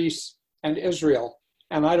 Greece, and Israel,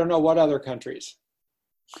 and I don't know what other countries.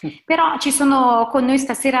 Però ci sono con noi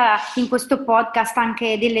stasera in questo podcast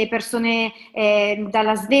anche delle persone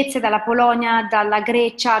dalla Svezia, dalla Polonia, dalla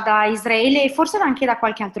Grecia, da Israele e forse anche da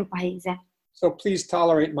qualche altro paese. So please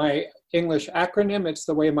tolerate my English acronym. It's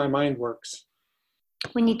the way my mind works.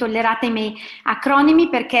 Quindi tollerate i miei acronimi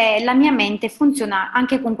perché la mia mente funziona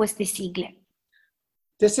anche con queste sigle.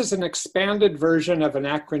 This is an expanded version of an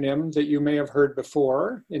acronym that you may have heard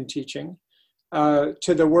before in teaching. To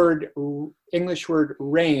the English word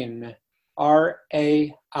RAIN,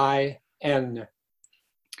 R-A-I-N.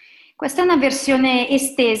 Questa è una versione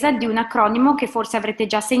estesa di un acronimo che forse avrete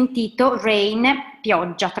già sentito, RAIN,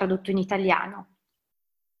 pioggia, tradotto in italiano.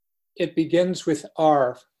 It begins with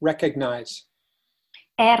R, recognize.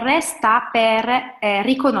 R sta per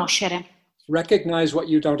riconoscere. Recognize what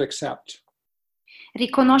you don't accept.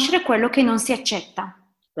 Riconoscere quello che non si accetta.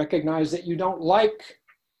 Recognize that you don't like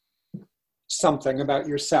something about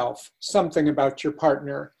yourself, something about your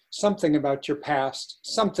partner, something about your past,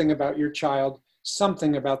 something about your child,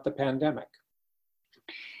 something about the pandemic.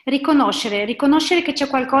 Riconoscere che c'è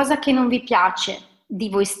qualcosa che non vi piace di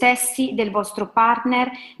voi stessi, del vostro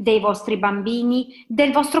partner, dei vostri bambini,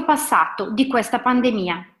 del vostro passato, di questa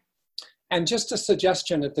pandemia. And just a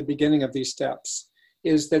suggestion at the beginning of these steps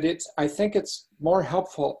is that I think it's more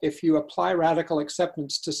helpful if you apply radical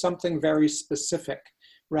acceptance to something very specific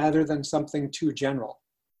rather than something too general.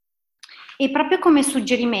 E proprio come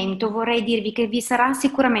suggerimento vorrei dirvi che vi sarà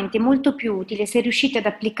sicuramente molto più utile se riuscite ad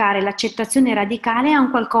applicare l'accettazione radicale a un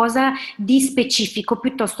qualcosa di specifico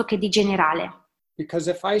piuttosto che di generale. Because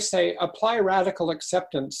if I say apply radical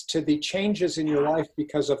acceptance to the changes in your life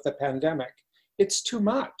because of the pandemic, it's too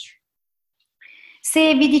much.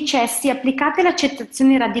 Se vi dicessi applicate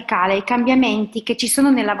l'accettazione radicale ai cambiamenti che ci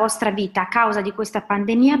sono nella vostra vita a causa di questa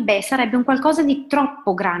pandemia, sarebbe un qualcosa di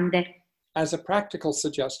troppo grande. As a practical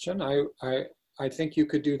suggestion, I think you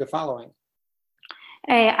could do the following.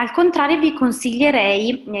 Al contrario, vi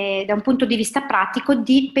consiglierei, da un punto di vista pratico,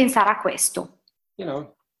 di pensare a questo. You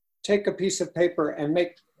know, take a piece of paper and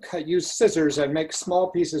use scissors and make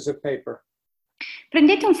small pieces of paper.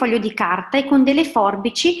 Prendete un foglio di carta e con delle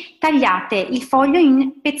forbici tagliate il foglio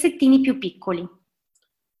in pezzettini più piccoli.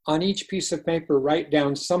 On each piece of paper, write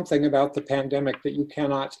down something about the pandemic that you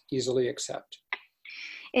cannot easily accept.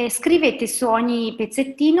 Scrivete su ogni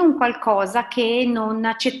pezzettino un qualcosa che non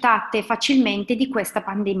accettate facilmente di questa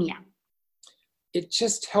pandemia. It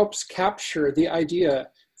just helps capture the idea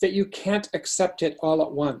that you can't accept it all at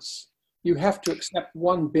once. You have to accept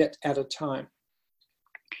one bit at a time.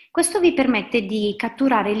 Questo vi permette di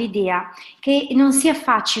catturare l'idea che non sia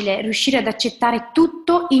facile riuscire ad accettare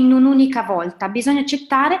tutto in un'unica volta, bisogna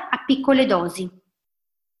accettare a piccole dosi.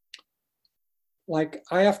 Like,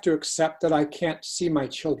 I have to accept that I can't see my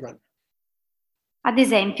children. Ad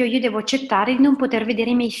esempio, io devo accettare di non poter vedere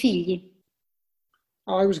i miei figli.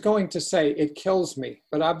 Oh, I was going to say it kills me,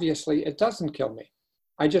 but obviously it doesn't kill me.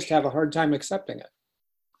 I just have a hard time accepting it.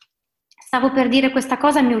 Stavo per dire questa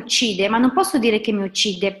cosa mi uccide, ma non posso dire che mi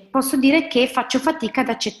uccide, posso dire che faccio fatica ad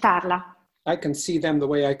accettarla. I can see them the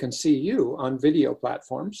way I can see you on video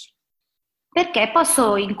platforms. Perché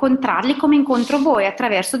posso incontrarli come incontro voi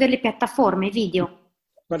attraverso delle piattaforme video.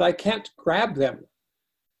 But I can't grab them.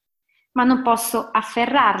 Ma non posso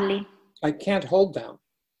afferrarli. I can't hold them.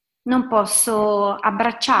 Non posso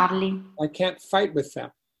abbracciarli. I can't fight with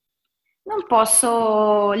them. Non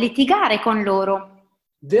posso litigare con loro.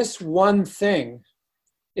 This one thing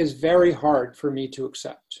is very hard for me to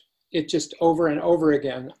accept. It just over and over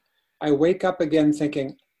again, I wake up again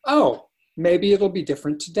thinking, oh, maybe it'll be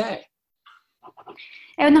different today.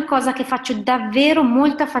 È una cosa che faccio davvero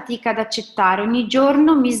molta fatica ad accettare. Ogni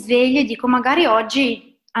giorno mi sveglio e dico magari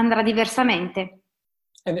oggi andrà diversamente.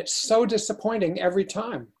 And it's so disappointing every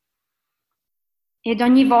time. Ed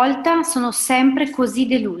ogni volta sono sempre così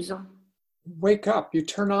deluso. Wake up, you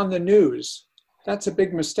turn on the news. That's a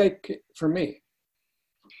big mistake for me.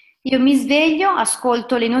 Io mi sveglio,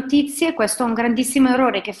 ascolto le notizie, questo è un grandissimo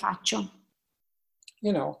errore che faccio.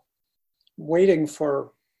 You know, waiting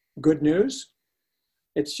for good news.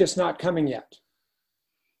 It's just not coming yet.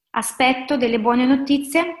 Aspetto delle buone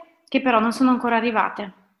notizie che però non sono ancora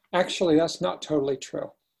arrivate. Actually, that's not totally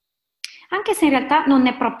true. Anche se in realtà non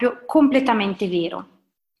è proprio completamente vero.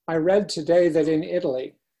 I read today that in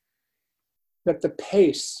Italy, that the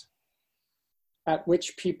pace at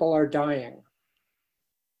which people are dying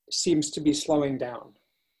seems to be slowing down.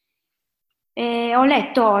 Ho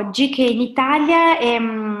letto oggi che in Italia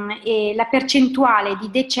la percentuale di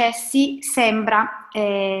decessi sembra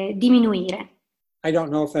diminuire. I don't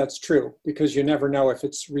know if that's true because you never know if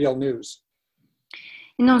it's real news.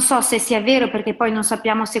 Non so se sia vero perché poi non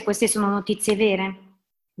sappiamo se queste sono notizie vere.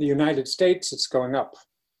 The United States, it's going up.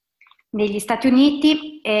 Negli Stati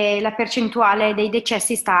Uniti la percentuale dei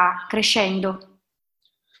decessi sta crescendo.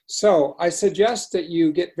 So I suggest that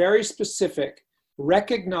you get very specific,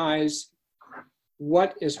 recognize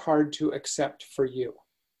what is hard to accept for you.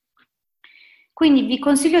 Quindi vi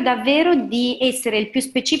consiglio davvero di essere il più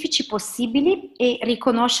specifici possibili e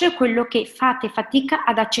riconoscere quello che fate fatica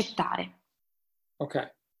ad accettare.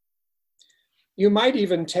 Okay. You might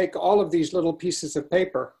even take all of these little pieces of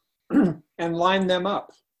paper and line them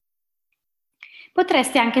up.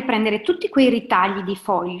 Potreste anche prendere tutti quei ritagli di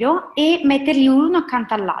foglio e metterli uno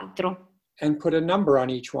accanto all'altro And put a number on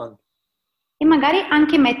each one. e magari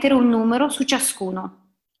anche mettere un numero su ciascuno.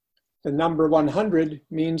 The number 100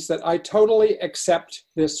 means that I totally accept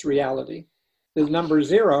this reality. The number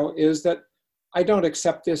 0 is that I don't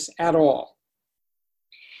accept this at all.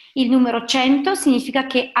 Il numero 100 significa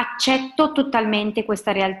che accetto totalmente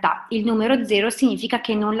questa realtà. Il numero 0 significa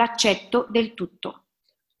che non l'accetto del tutto.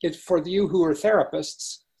 For you who are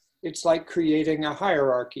therapists, it's like creating a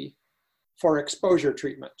hierarchy for exposure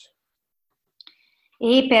treatment.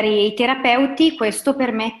 E per i terapeuti questo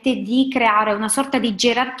permette di creare una sorta di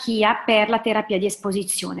gerarchia per la terapia di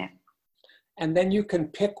esposizione. And then you can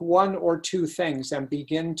pick one or two things and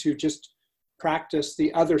begin to just practice the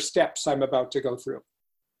other steps I'm about to go through.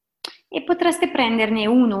 E potreste prenderne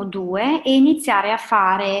uno o due e iniziare a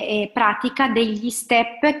fare pratica degli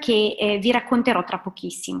step che vi racconterò tra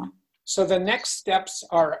pochissimo. So the next steps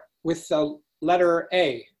are with the letter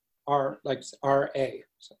A, are like RA,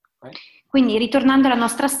 right? Quindi ritornando alla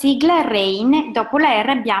nostra sigla, RAIN, dopo la R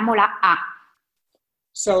abbiamo la A.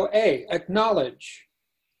 So A, acknowledge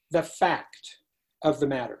the fact of the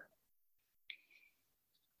matter.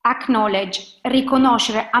 Acknowledge,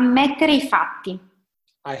 riconoscere, ammettere i fatti.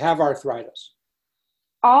 I have arthritis.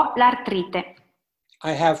 Ho l'artrite.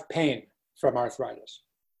 I have pain from arthritis.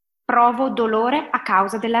 Provo dolore a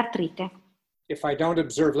causa dell'artrite. If I don't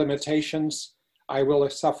observe limitations, I will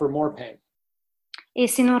suffer more pain. E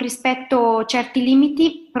se non rispetto certi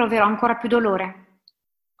limiti, proverò ancora più dolore.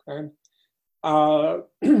 Okay.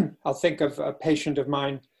 I'll think of a patient of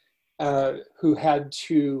mine who had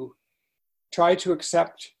to try to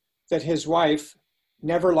accept that his wife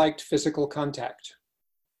never liked physical contact.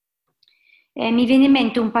 Mi viene in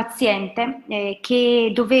mente un paziente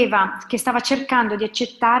che stava cercando di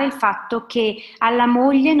accettare il fatto che alla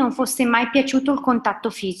moglie non fosse mai piaciuto il contatto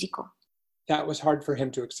fisico. That was hard for him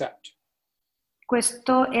to accept.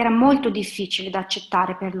 Questo era molto difficile da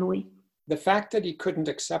accettare per lui. The fact that he couldn't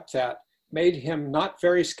accept that made him not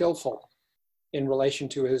very skillful in relation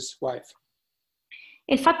to his wife.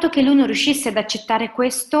 E il fatto che lui non riuscisse ad accettare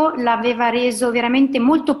questo l'aveva reso veramente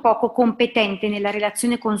molto poco competente nella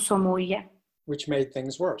relazione con sua moglie. Which made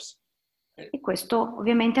things worse. E questo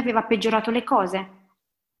ovviamente aveva peggiorato le cose.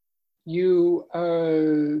 You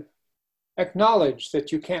acknowledge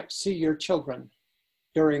that you can't see your children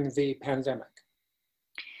during the pandemic.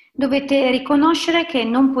 Dovete riconoscere che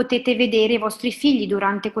non potete vedere i vostri figli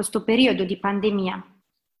durante questo periodo di pandemia.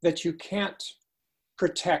 That you can't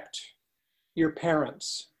protect your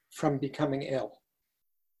parents from becoming ill.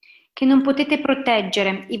 Che non potete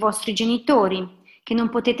proteggere i vostri genitori, che non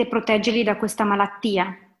potete proteggerli da questa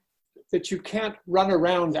malattia. That you can't run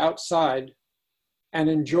around outside and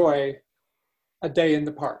enjoy a day in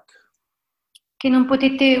the park. Che non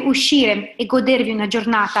potete uscire e godervi una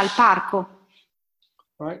giornata al parco.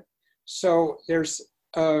 Right? So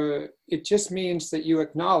it just means that you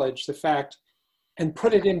acknowledge the fact and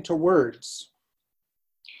put it into words.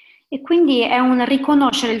 E quindi è un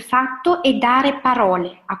riconoscere il fatto e dare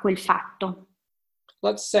parole a quel fatto.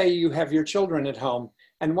 Let's say you have your children at home,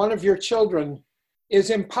 and one of your children is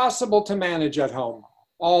impossible to manage at home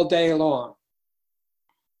all day long.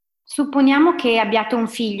 Supponiamo che abbiate un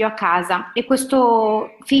figlio a casa e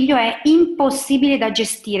questo figlio è impossibile da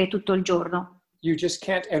gestire tutto il giorno. You just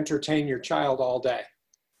can't entertain your child all day.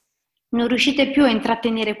 Non riuscite più a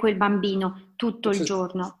intrattenere quel bambino tutto il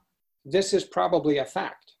giorno. This is probably a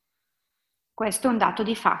fact. Questo è un dato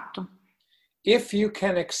di fatto. If you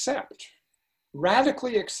can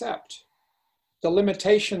radically accept the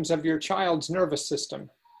limitations of your child's nervous system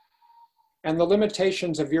and the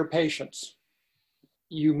limitations of your patients,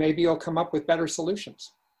 maybe you'll come up with better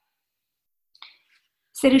solutions.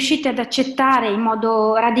 Se riuscite ad accettare in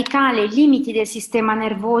modo radicale i limiti del sistema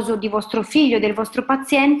nervoso di vostro figlio e del vostro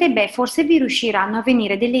paziente, forse vi riusciranno a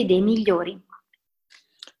venire delle idee migliori.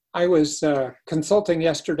 I was consulting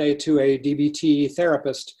yesterday to a DBT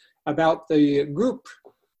therapist about the group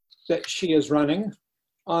that she is running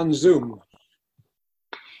on Zoom.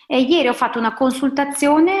 E ieri ho fatto una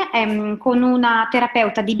consultazione con una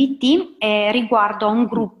terapeuta DBT riguardo a un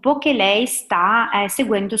gruppo che lei sta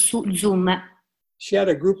seguendo su Zoom. She had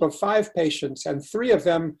a group of 5 patients and 3 of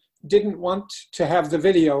them didn't want to have the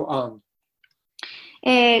video on.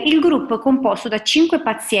 Il gruppo è composto da 5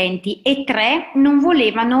 pazienti e 3 non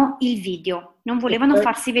volevano il video, non volevano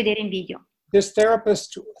farsi vedere in video. This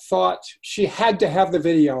therapist thought she had to have the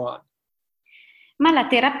video on. Ma la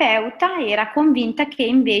terapeuta era convinta che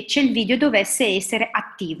invece il video dovesse essere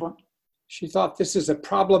attivo. She thought this is a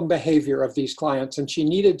problem behavior of these clients and she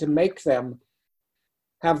needed to make them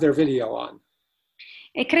have their video on.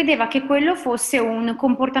 E credeva che quello fosse un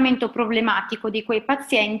comportamento problematico di quei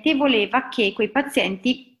pazienti e voleva che quei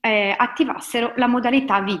pazienti attivassero la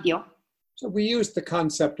modalità video. So we used the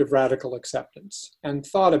concept of radical acceptance and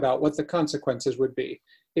thought about what the consequences would be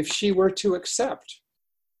if she were to accept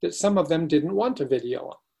that some of them didn't want a video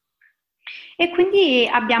on. E quindi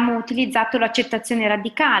abbiamo utilizzato l'accettazione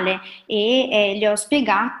radicale e le ho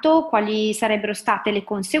spiegato quali sarebbero state le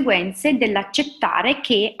conseguenze dell'accettare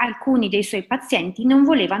che alcuni dei suoi pazienti non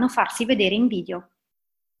volevano farsi vedere in video.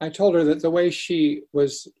 I told her that the way she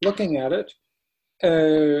was looking at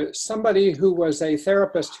it, somebody who was a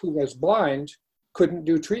therapist who was blind couldn't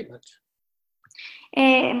do treatment.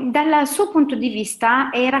 E dal suo punto di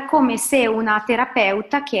vista era come se una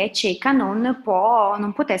terapeuta che è cieca non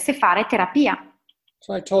potesse fare terapia.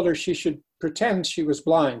 So I told her she should pretend she was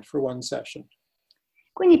blind for one session.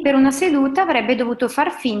 Quindi per una seduta avrebbe dovuto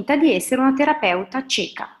far finta di essere una terapeuta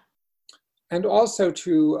cieca. And also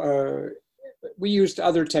we used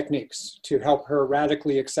other techniques to help her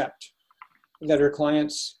radically accept that her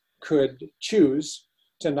clients could choose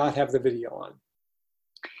to not have the video on.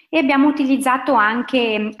 E abbiamo utilizzato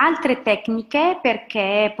anche altre tecniche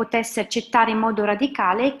perché potesse accettare in modo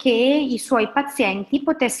radicale che i suoi pazienti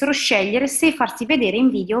potessero scegliere se farsi vedere in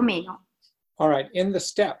video o meno. All right, in the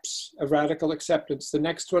steps of radical acceptance, the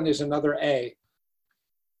next one is another A.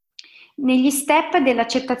 Negli step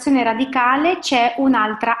dell'accettazione radicale c'è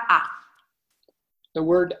un'altra A. The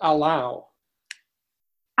word allow.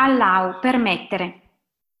 Allow, permettere.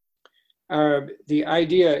 The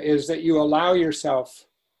idea is that you allow yourself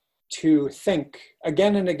to think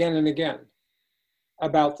again and again and again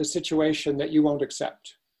about the situation that you won't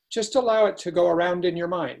accept. Just allow it to go around in your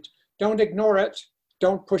mind. Don't ignore it.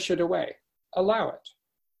 Don't push it away. Allow it.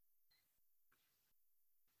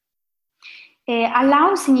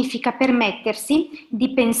 Allow significa permettersi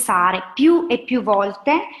di pensare più e più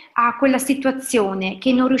volte a quella situazione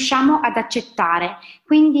che non riusciamo ad accettare,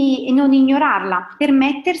 quindi non ignorarla,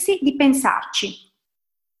 permettersi di pensarci.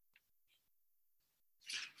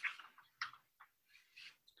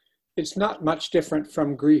 It's not much different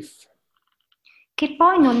from grief. Che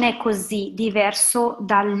poi non è così diverso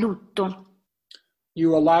dal lutto.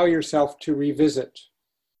 You allow yourself to revisit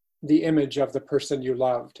the image of the person you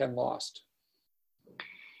loved and lost.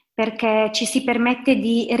 Perché ci si permette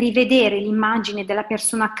di rivedere l'immagine della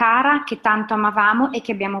persona cara che tanto amavamo e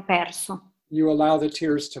che abbiamo perso. You allow the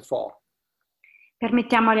tears to fall.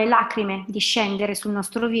 Permettiamo alle lacrime di scendere sul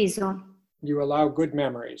nostro viso. You allow good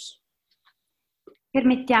memories.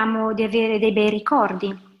 Permettiamo di avere dei bei ricordi.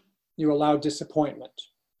 You allow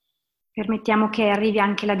disappointment. Permettiamo che arrivi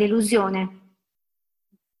anche la delusione.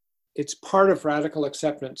 It's part of radical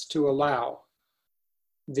acceptance to allow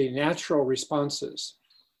the natural responses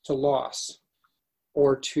to loss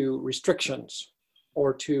or to restrictions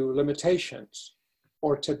or to limitations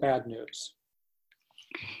or to bad news.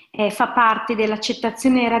 Fa parte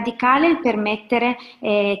dell'accettazione radicale il permettere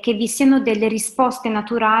che vi siano delle risposte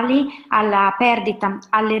naturali alla perdita,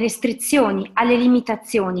 alle restrizioni, alle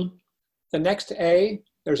limitazioni. The next A,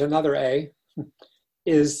 there's another A,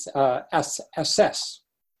 is assess.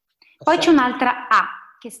 Poi c'è un'altra A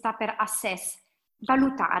che sta per assess,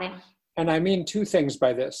 valutare. And I mean two things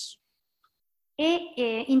by this.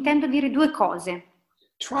 E intendo dire due cose.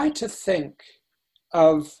 Try to think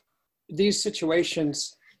of these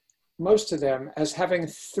situations, most of them, as having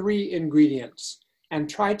three ingredients, and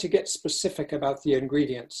try to get specific about the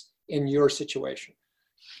ingredients in your situation.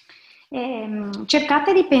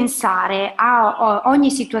 Cercate di pensare a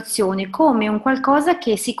ogni situazione come un qualcosa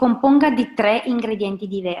che si componga di 3 ingredienti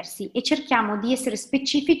diversi e cerchiamo di essere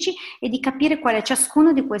specifici e di capire qual è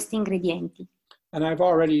ciascuno di questi ingredienti. And I've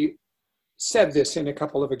already said this in a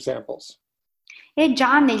couple of examples. E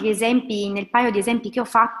già nel paio di esempi che ho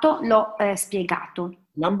fatto l'ho spiegato.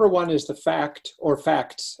 Number one is the fact or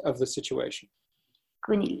facts of the situation.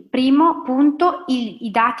 Quindi il primo punto, i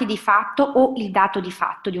dati di fatto o il dato di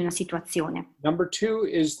fatto di una situazione. Number two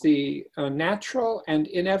is the natural and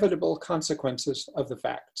inevitable consequences of the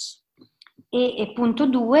facts. E punto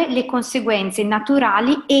 2, le conseguenze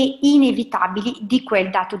naturali e inevitabili di quel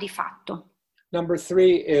dato di fatto. Number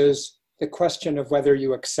three is the question of whether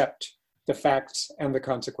you accept the facts and the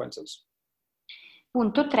consequences.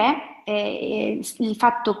 Punto 3, il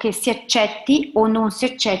fatto che si accetti o non si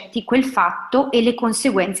accetti quel fatto e le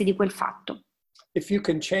conseguenze di quel fatto. If you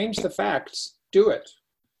can change the facts, do it.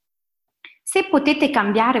 Se potete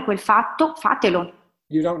cambiare quel fatto, fatelo.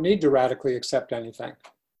 You don't need to radically accept anything.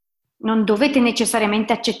 Non dovete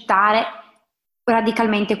necessariamente accettare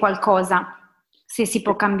radicalmente qualcosa, se si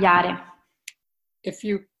può cambiare. If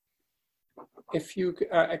you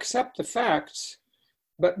accept the facts,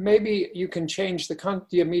 but maybe you can change the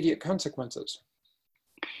immediate consequences.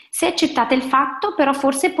 Se accettate il fatto, però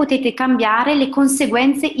forse potete cambiare le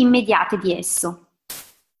conseguenze immediate di esso.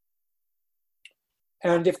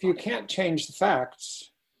 And if you can't change the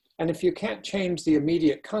facts, and if you can't change the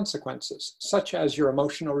immediate consequences, such as your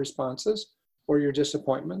emotional responses, or your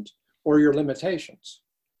disappointment, or your limitations,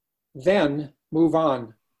 then move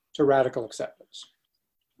on to radical acceptance.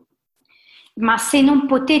 Ma se non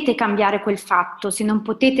potete cambiare quel fatto, se non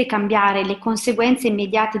potete cambiare le conseguenze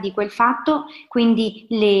immediate di quel fatto, quindi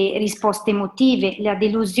le risposte emotive, la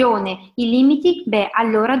delusione, i limiti,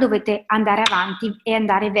 allora dovete andare avanti e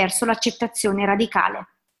andare verso l'accettazione radicale.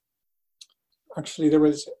 Actually, there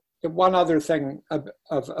was one other thing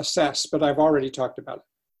of assess, but I've already talked about it.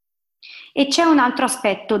 E c'è un altro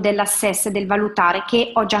aspetto dell'assess, del valutare,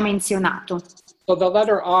 che ho già menzionato. So the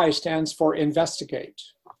letter I stands for investigate.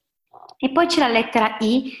 E poi c'è la lettera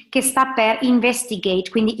I che sta per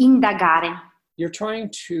investigate, quindi indagare. You're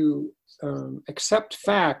trying to accept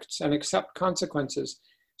facts and accept consequences,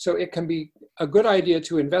 so it can be a good idea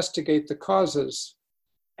to investigate the causes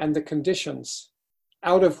and the conditions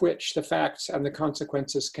out of which the facts and the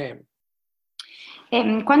consequences came.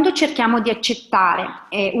 Quando cerchiamo di accettare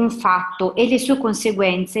un fatto e le sue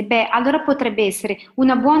conseguenze, allora potrebbe essere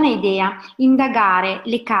una buona idea indagare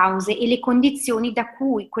le cause e le condizioni da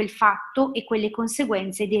cui quel fatto e quelle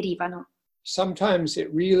conseguenze derivano. Sometimes it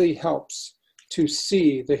really helps to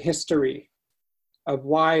see the history of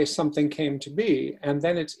why something came to be, and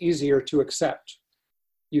then it's easier to accept.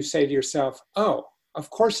 You say to yourself, oh, of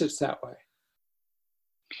course it's that way.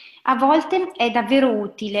 A volte è davvero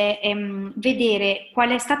utile vedere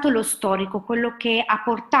qual è stato lo storico, quello che ha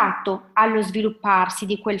portato allo svilupparsi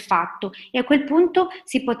di quel fatto, e a quel punto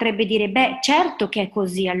si potrebbe dire, certo che è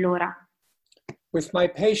così allora. With my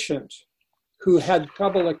patient who had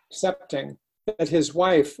trouble accepting that his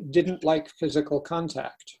wife didn't like physical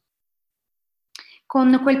contact.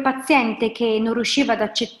 Con quel paziente che non riusciva ad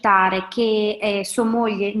accettare che sua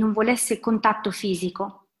moglie non volesse il contatto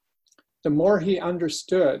fisico. The more he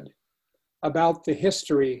understood about the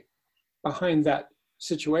history behind that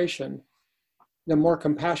situation, the more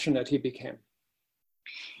compassionate he became.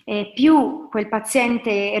 Più quel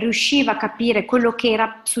paziente riusciva a capire quello che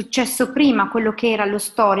era successo prima, quello che era lo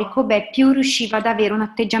storico, più riusciva ad avere un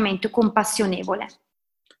atteggiamento compassionevole.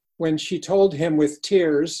 When she told him with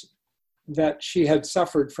tears that she had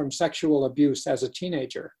suffered from sexual abuse as a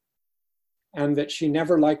teenager and that she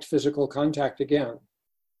never liked physical contact again,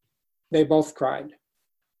 they both cried.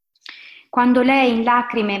 Quando lei in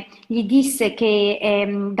lacrime gli disse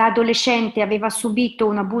che da adolescente aveva subito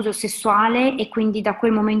un abuso sessuale e quindi da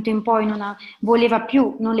quel momento in poi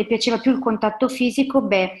non le piaceva più il contatto fisico,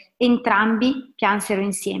 entrambi piansero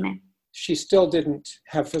insieme. She still didn't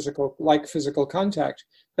have physical contact,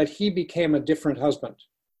 but he became a different husband.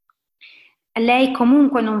 lei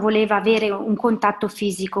comunque non voleva avere un contatto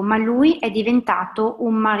fisico, ma lui è diventato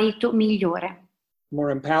un marito migliore,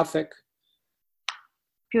 more empathic,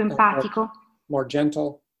 più empatico, more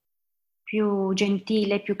gentle, più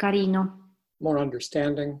gentile, più carino, more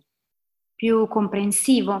understanding. più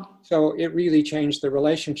comprensivo. So it really changed the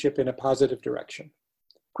relationship in a positive direction.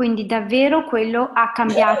 Quindi davvero quello ha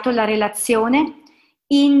cambiato la relazione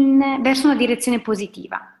verso una direzione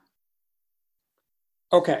positiva.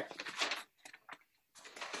 Okay.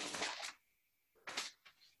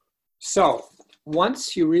 So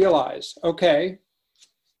once you realize, okay,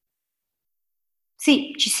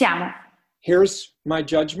 Sì, ci siamo. here's my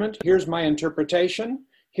judgment, here's my interpretation,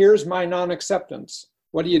 here's my non-acceptance.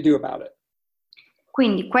 What do you do about it?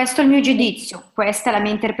 Quindi questo è il mio giudizio, questa è la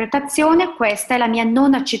mia interpretazione, questa è la mia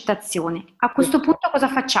non accettazione. A questo punto cosa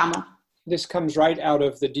facciamo? This comes right out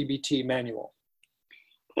of the DBT manual.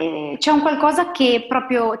 C'è un qualcosa che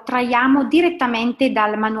proprio traiamo direttamente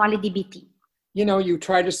dal manuale DBT. You know, you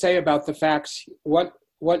try to say about the facts, what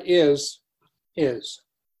is.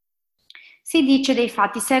 Si dice dei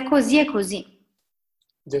fatti, se è così è così.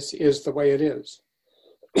 This is the way it is.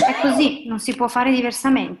 È così, non si può fare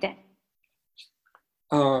diversamente.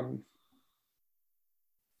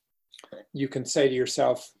 You can say to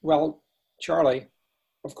yourself, well, Charlie,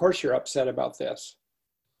 of course you're upset about this.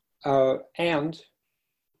 And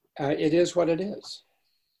it is what it is.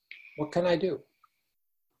 What can I do?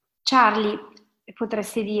 Charlie,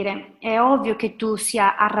 potresti dire, è ovvio che tu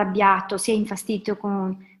sia arrabbiato, sia infastidito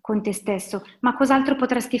con te stesso, ma cos'altro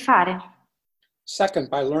potresti fare? Second,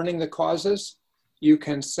 by learning the causes, you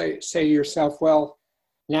can say to yourself, well,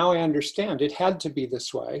 now I understand it had to be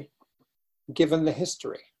this way, given the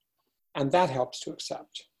history. And that helps to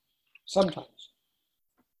accept, sometimes.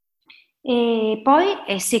 E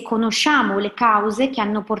poi, se conosciamo le cause che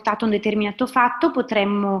hanno portato a un determinato fatto,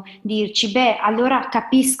 potremmo dirci, beh, allora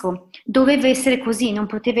capisco, doveva essere così, non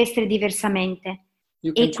poteva essere diversamente.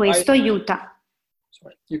 E questo aiuta.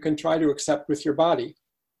 You can try to accept with your body.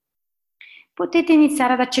 Potete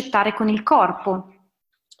iniziare ad accettare con il corpo.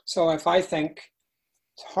 So if I think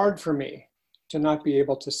it's hard for me to not be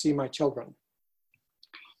able to see my children.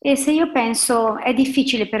 E se io penso, è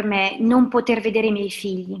difficile per me non poter vedere i miei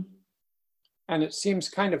figli. And it seems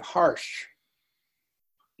kind of harsh.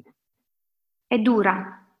 È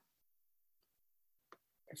dura.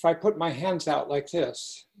 If I put my hands out like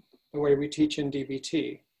this, the way we teach in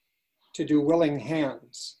DBT, to do willing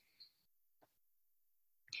hands.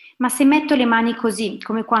 Ma se metto le mani così,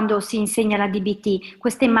 come quando si insegna la DBT,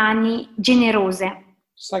 queste mani generose.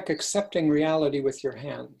 It's like accepting reality with your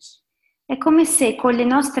hands. È come se con le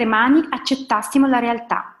nostre mani accettassimo la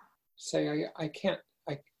realtà. Say,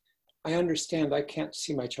 I understand I can't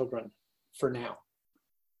see my children for now.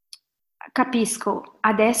 Capisco,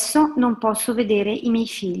 adesso non posso vedere i miei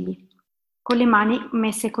figli. Con le mani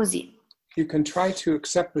messe così. You can try to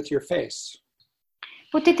accept with your face.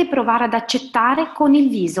 Potete provare ad accettare con il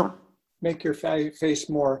viso. Make your face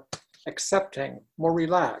more accepting, more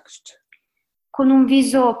relaxed. Con un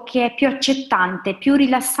viso che è più accettante, più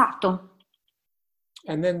rilassato.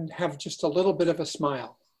 And then have just a little bit of a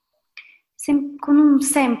smile. Con un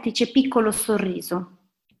semplice piccolo sorriso.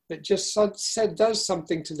 That just does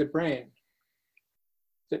something to the brain.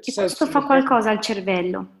 That E says questo fa qualcosa al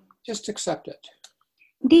cervello. just accept it.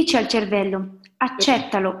 Dice al cervello,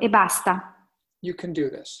 accettalo e basta. You can do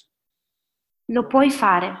this. Lo puoi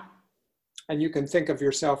fare. And you can think of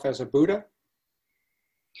yourself as a Buddha,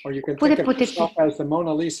 or you can think of yourself as the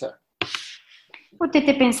Mona Lisa.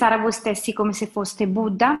 Potete pensare a voi stessi come se foste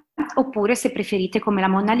Buddha, oppure se preferite come la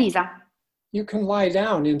Mona Lisa. You can lie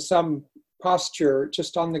down in some posture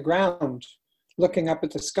just on the ground, looking up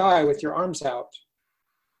at the sky with your arms out,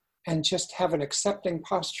 and just have an accepting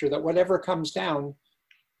posture that whatever comes down,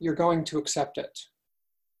 you're going to accept it.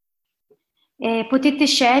 Potete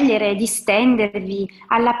scegliere di stendervi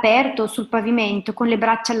all'aperto sul pavimento con le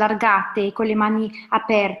braccia allargate, con le mani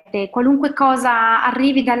aperte. Qualunque cosa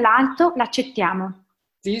arrivi dall'alto, l'accettiamo.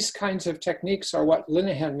 These kinds of techniques are what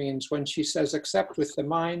Linehan means when she says accept with the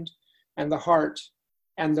mind and the heart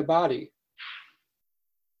and the body.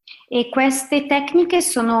 E queste tecniche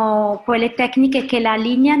sono quelle tecniche che la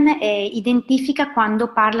Linehan identifica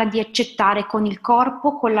quando parla di accettare con il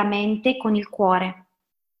corpo, con la mente, con il cuore.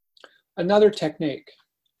 Another technique.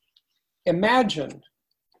 Imagine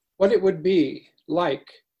what it would be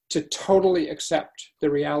like to totally accept the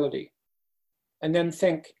reality. And then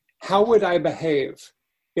think, how would I behave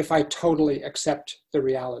if I totally accept the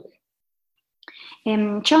reality?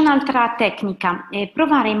 C'è un'altra tecnica,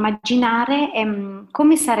 provare a immaginare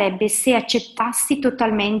come sarebbe se accettassi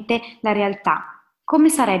totalmente la realtà. Come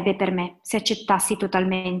sarebbe per me se accettassi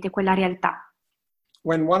totalmente quella realtà?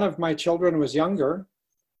 When one of my children was younger,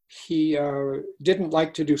 he didn't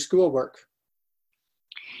like to do schoolwork.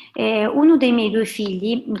 Uno dei miei 2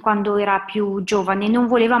 figli, quando era più giovane, non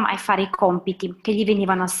voleva mai fare i compiti che gli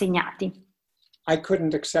venivano assegnati. I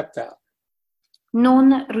couldn't accept that.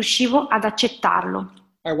 Non riuscivo ad accettarlo.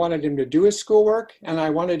 I wanted him to do his schoolwork, and I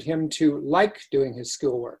wanted him to like doing his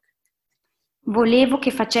schoolwork. Volevo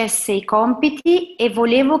che facesse i compiti e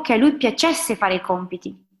volevo che a lui piacesse fare i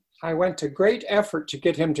compiti. I went to great effort to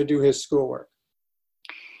get him to do his schoolwork.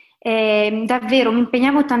 Davvero mi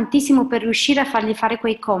impegnavo tantissimo per riuscire a fargli fare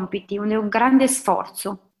quei compiti, un grande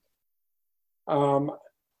sforzo.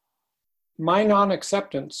 My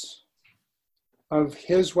non-acceptance of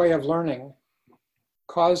his way of learning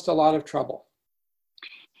caused a lot of trouble.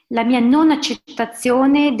 La mia non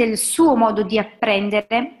accettazione del suo modo di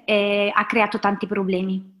apprendere ha creato tanti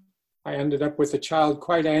problemi. I ended up with a child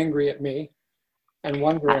quite angry at me and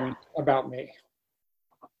wondering about me.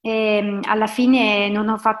 Alla fine non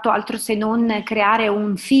ho fatto altro se non creare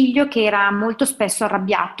un figlio che era molto spesso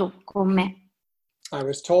arrabbiato con me. I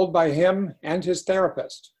was told by him and his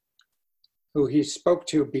therapist, who he spoke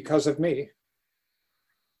to because of me.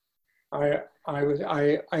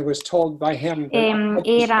 I was told by him that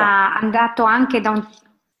Era andato anche da un...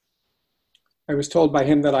 I was told by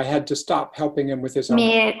him that I had to stop helping him with his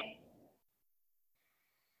homework.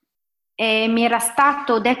 Mi era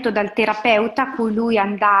stato detto dal terapeuta a cui lui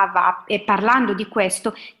andava parlando di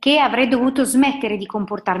questo che avrei dovuto smettere di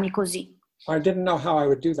comportarmi così. I didn't know how I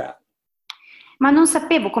would do that. Ma non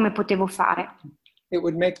sapevo come potevo fare. It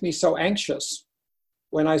would make me so anxious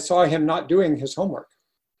when I saw him not doing his homework.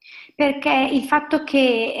 Perché il fatto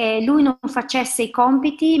che lui non facesse i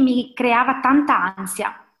compiti mi creava tanta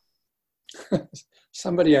ansia.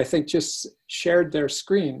 Somebody, I think, just shared their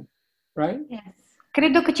screen, right? Yes.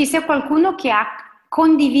 Credo che ci sia qualcuno che ha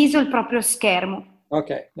condiviso il proprio schermo.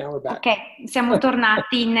 Okay, now we're back. Ok, siamo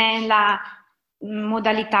tornati nella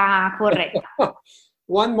modalità corretta.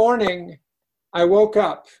 One morning, I woke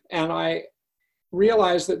up and I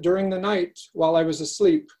realized that during the night, while I was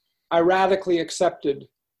asleep, I radically accepted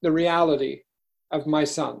the reality of my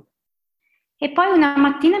son. E poi una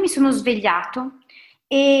mattina mi sono svegliato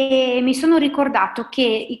e mi sono ricordato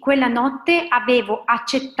che quella notte avevo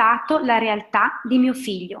accettato la realtà di mio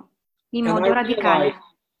figlio in modo radicale.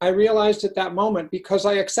 I realized at that moment,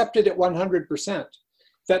 because I accepted it 100%,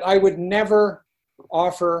 that I would never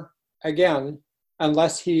offer again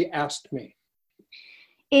unless he asked me.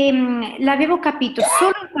 E l'avevo capito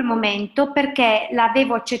solo in quel momento perché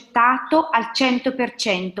l'avevo accettato al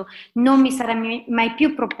 100%. Non mi sarei mai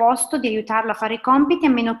più proposto di aiutarlo a fare i compiti a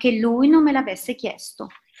meno che lui non me l'avesse chiesto.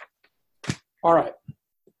 All right.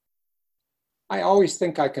 I always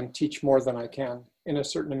think I can teach more than I can in a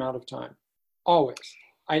certain amount of time. Always.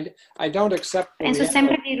 I don't accept the Penso reality.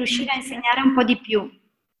 sempre di riuscire a insegnare un po' di più.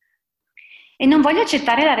 E non voglio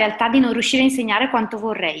accettare la realtà di non riuscire a insegnare quanto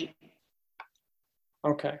vorrei.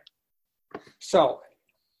 Okay. So,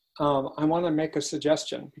 I want to make a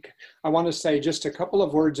suggestion. I want to say just a couple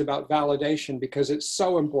of words about validation because it's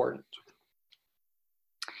so important.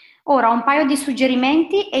 Ora ho un paio di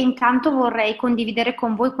suggerimenti e intanto vorrei condividere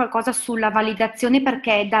con voi qualcosa sulla validazione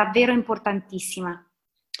perché è davvero importantissima.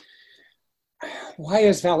 Why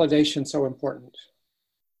is validation so important?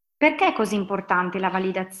 Perché è così importante la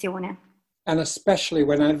validazione? And especially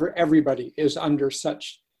whenever everybody is under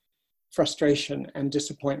such frustration and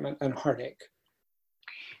disappointment and heartache.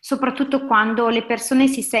 Soprattutto quando le persone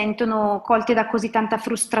si sentono colte da così tanta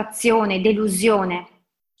frustrazione, delusione.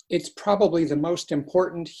 It's probably the most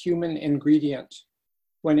important human ingredient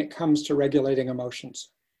when it comes to regulating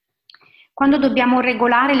emotions. Quando dobbiamo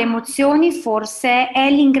regolare le emozioni, forse è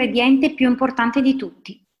l'ingrediente più importante di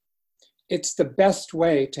tutti. It's the best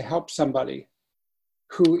way to help somebody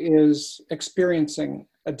who is experiencing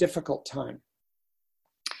a difficult time.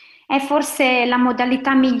 È forse la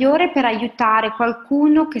modalità migliore per aiutare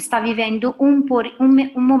qualcuno che sta vivendo un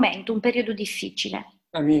momento, un periodo difficile.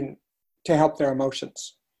 I mean, to help their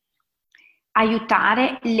emotions.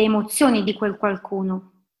 Aiutare le emozioni di quel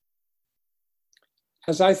qualcuno.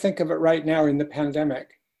 As I think of it right now in the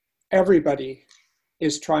pandemic, everybody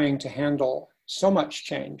is trying to handle so much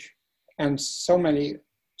change and so many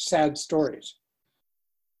sad stories.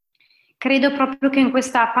 Credo proprio che in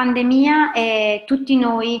questa pandemia tutti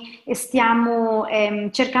noi stiamo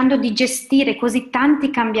cercando di gestire così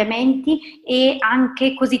tanti cambiamenti e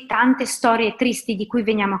anche così tante storie tristi di cui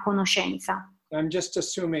veniamo a conoscenza. I'm just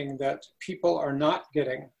assuming that people are not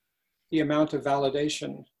getting the amount of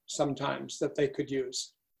validation sometimes that they could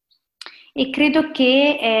use. E credo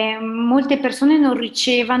che molte persone non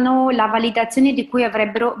ricevano la validazione di cui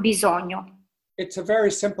avrebbero bisogno. It's a very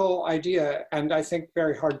simple idea and I think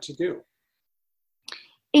very hard to do.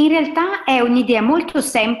 E in realtà è un'idea molto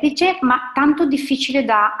semplice, ma tanto difficile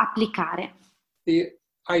da applicare. The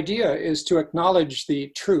idea is to acknowledge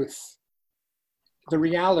the truth, the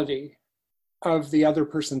reality of the other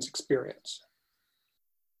person's experience.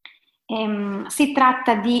 Si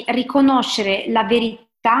tratta di riconoscere la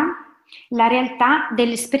verità, la realtà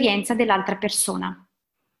dell'esperienza dell'altra persona.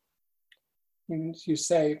 You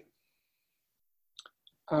say,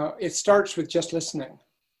 it starts with just listening.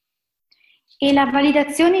 E la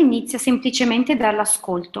validazione inizia semplicemente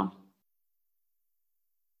dall'ascolto.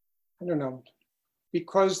 I don't know,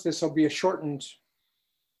 because this will be a shortened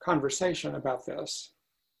conversation about this,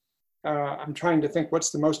 I'm trying to think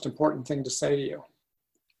what's the most important thing to say to you.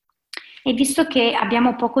 E visto che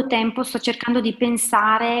abbiamo poco tempo, sto cercando di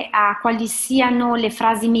pensare a quali siano le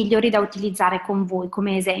frasi migliori da utilizzare con voi,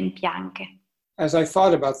 come esempi anche. As I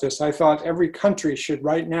thought about this, I thought every country should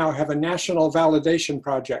right now have a national validation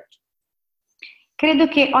project. Credo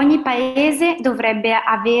che ogni paese dovrebbe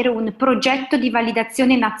avere un progetto di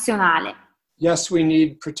validazione nazionale. Yes, we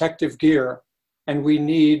need protective gear and we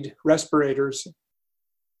need respirators,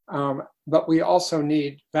 but we also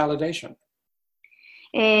need validation.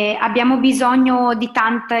 Abbiamo bisogno di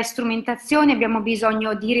tanta strumentazione, abbiamo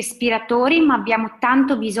bisogno di respiratori, ma abbiamo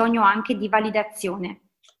tanto bisogno anche di validazione.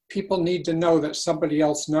 People need to know that somebody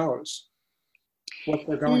else knows what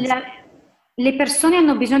they're going through. Le persone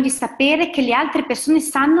hanno bisogno di sapere che le altre persone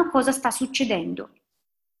sanno cosa sta succedendo.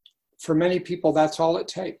 For many people, that's all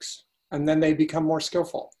it takes, and then they become more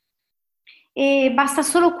skillful. E basta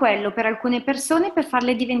solo quello per alcune persone per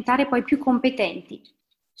farle diventare poi più competenti.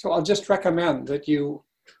 So I'll just recommend that you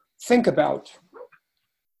think about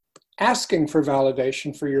asking for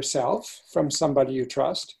validation for yourself from somebody you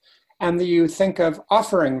trust, and that you think of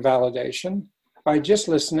offering validation by just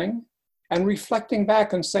listening and reflecting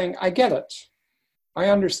back and saying, I get it, I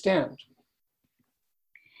understand.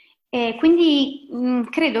 Quindi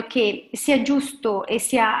credo che sia giusto e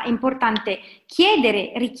sia importante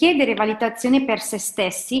richiedere validazione per se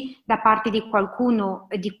stessi da parte di qualcuno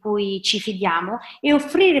di cui ci fidiamo e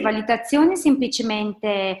offrire validazione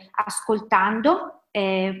semplicemente ascoltando,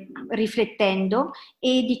 riflettendo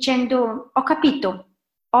e dicendo ho capito,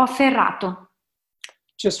 ho afferrato.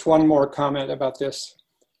 Just one more comment about this.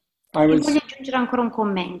 Voglio aggiungere ancora un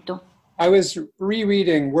commento. I was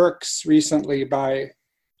rereading works recently by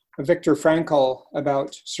Viktor Frankl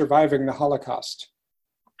about surviving the Holocaust.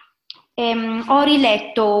 Ho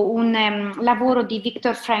riletto un lavoro di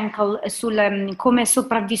Viktor Frankl sul come è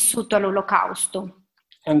sopravvissuto all'Olocausto.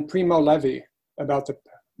 And Primo Levi about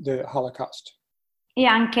the Holocaust. E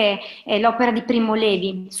anche l'opera di Primo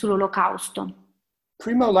Levi sull'Olocausto.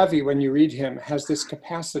 Primo Levi, when you read him, has this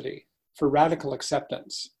capacity for radical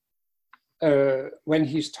acceptance when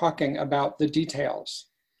he's talking about the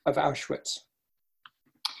details of Auschwitz.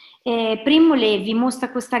 Primo Levi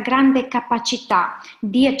mostra questa grande capacità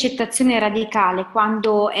di accettazione radicale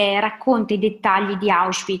quando racconta i dettagli di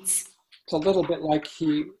Auschwitz. It's a little bit like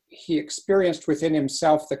he experienced within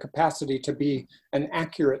himself the capacity to be an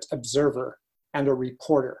accurate observer and a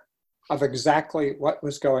reporter of exactly what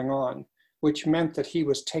was going on, which meant that he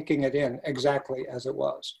was taking it in exactly as it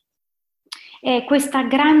was. Questa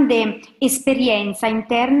grande esperienza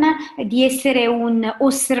interna di essere un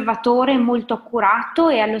osservatore molto accurato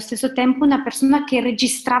e allo stesso tempo una persona che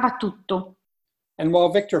registrava tutto. And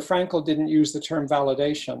while Viktor Frankl didn't use the term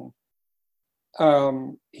validation,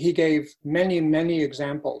 he gave many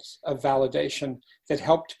examples of validation that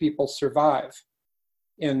helped people survive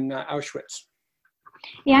in Auschwitz.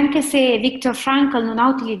 E anche se Viktor Frankl non ha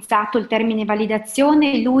utilizzato il termine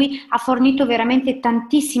validazione, lui ha fornito veramente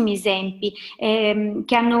tantissimi esempi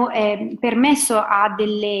che hanno permesso a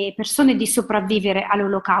delle persone di sopravvivere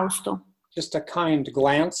all'Olocausto. Just a kind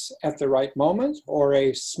glance at the right moment or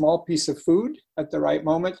a small piece of food at the right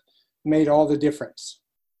moment made all the difference.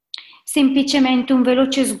 Semplicemente un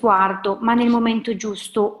veloce sguardo, ma nel momento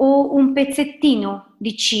giusto, o un pezzettino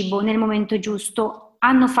di cibo nel momento giusto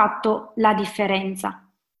hanno fatto la differenza.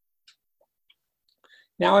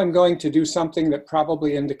 Now I'm going to do something that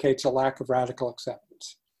probably indicates a lack of radical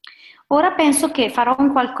acceptance. Ora penso che farò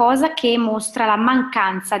un qualcosa che mostra la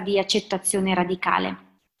mancanza di accettazione radicale.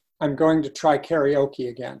 I'm going to try karaoke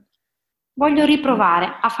again. Voglio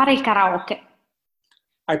riprovare a fare il karaoke.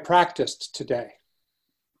 I practiced today.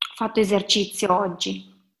 Ho fatto esercizio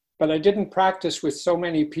oggi. But I didn't practice with so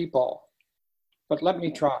many people. But let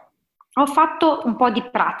me try. Ho fatto un po' di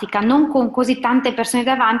pratica, non con così tante persone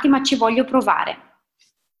davanti, ma ci voglio provare.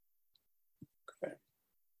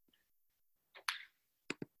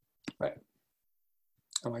 Right.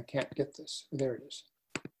 Oh, I can't get this. There it is.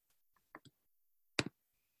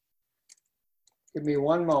 Give me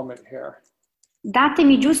one moment here.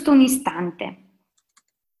 Datemi giusto un istante.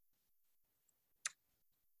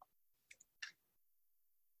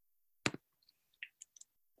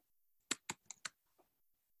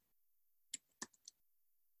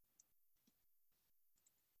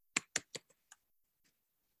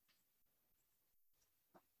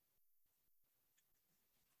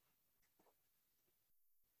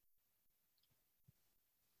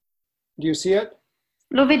 Do you see it?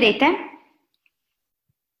 Lo vedete?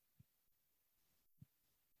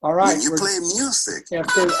 All right. When you play music.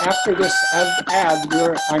 After this ad, I'm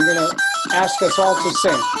going to ask us all to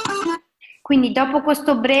sing. Quindi dopo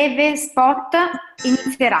questo breve spot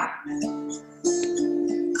inizierà.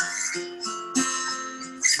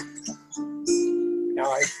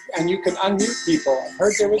 And you can unmute people. I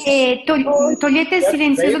heard there was E togliete il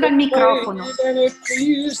silenzioso dal microfono. And it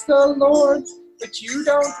pleased the Lord, but you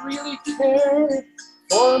don't really care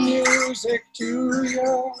for music, do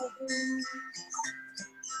you?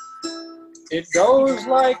 It goes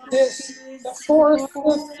like this: the fourth,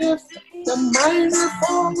 the fifth, the minor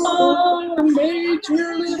fall, the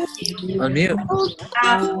major lift. Unmute.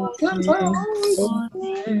 Hallelujah.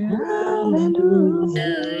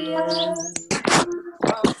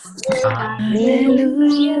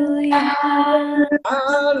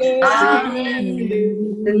 Hallelujah.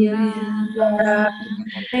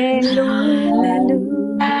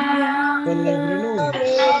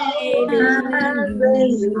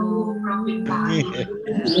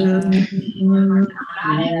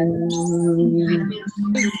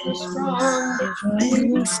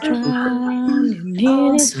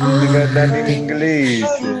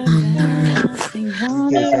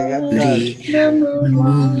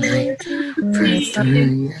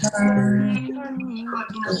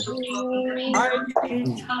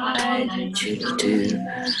 I choose to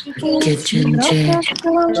kitchen chair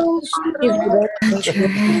and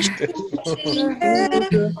church.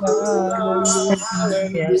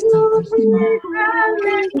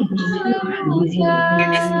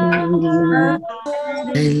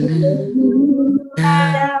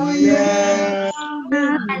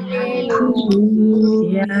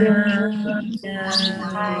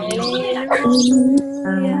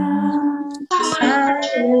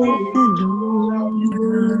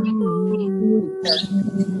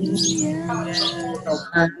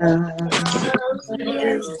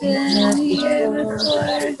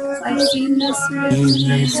 I've seen the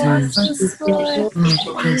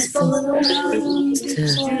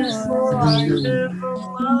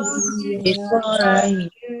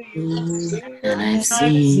and I've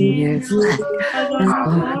seen your flag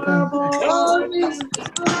above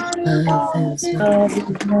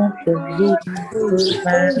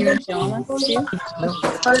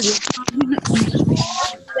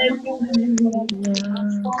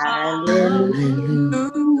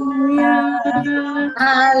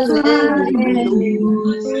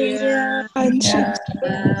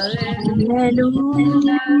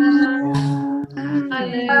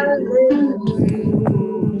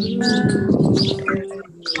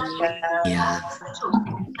Yeah,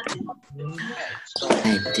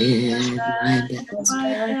 I did my best.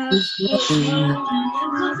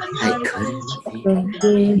 I couldn't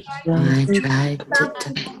think. I tried to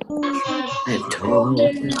touch. I've told you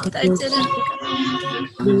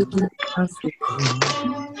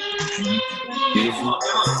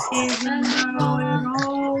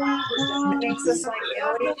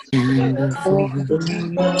and before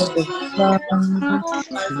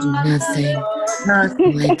nothing,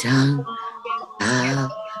 my tongue.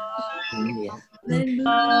 Hallelujah.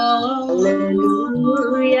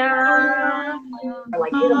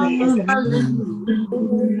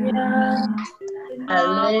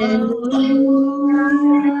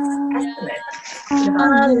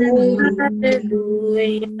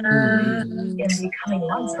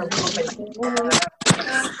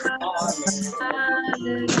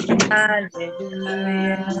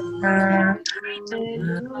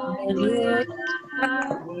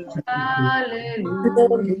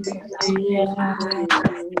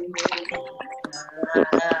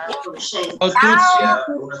 Ciao a tutti.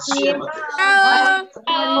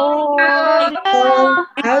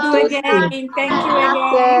 Ciao again, thank you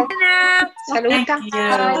again. Saluta.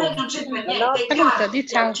 Saluta, di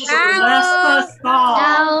ciao. Ciao.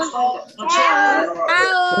 Ciao. Ciao.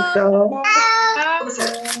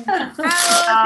 Ciao.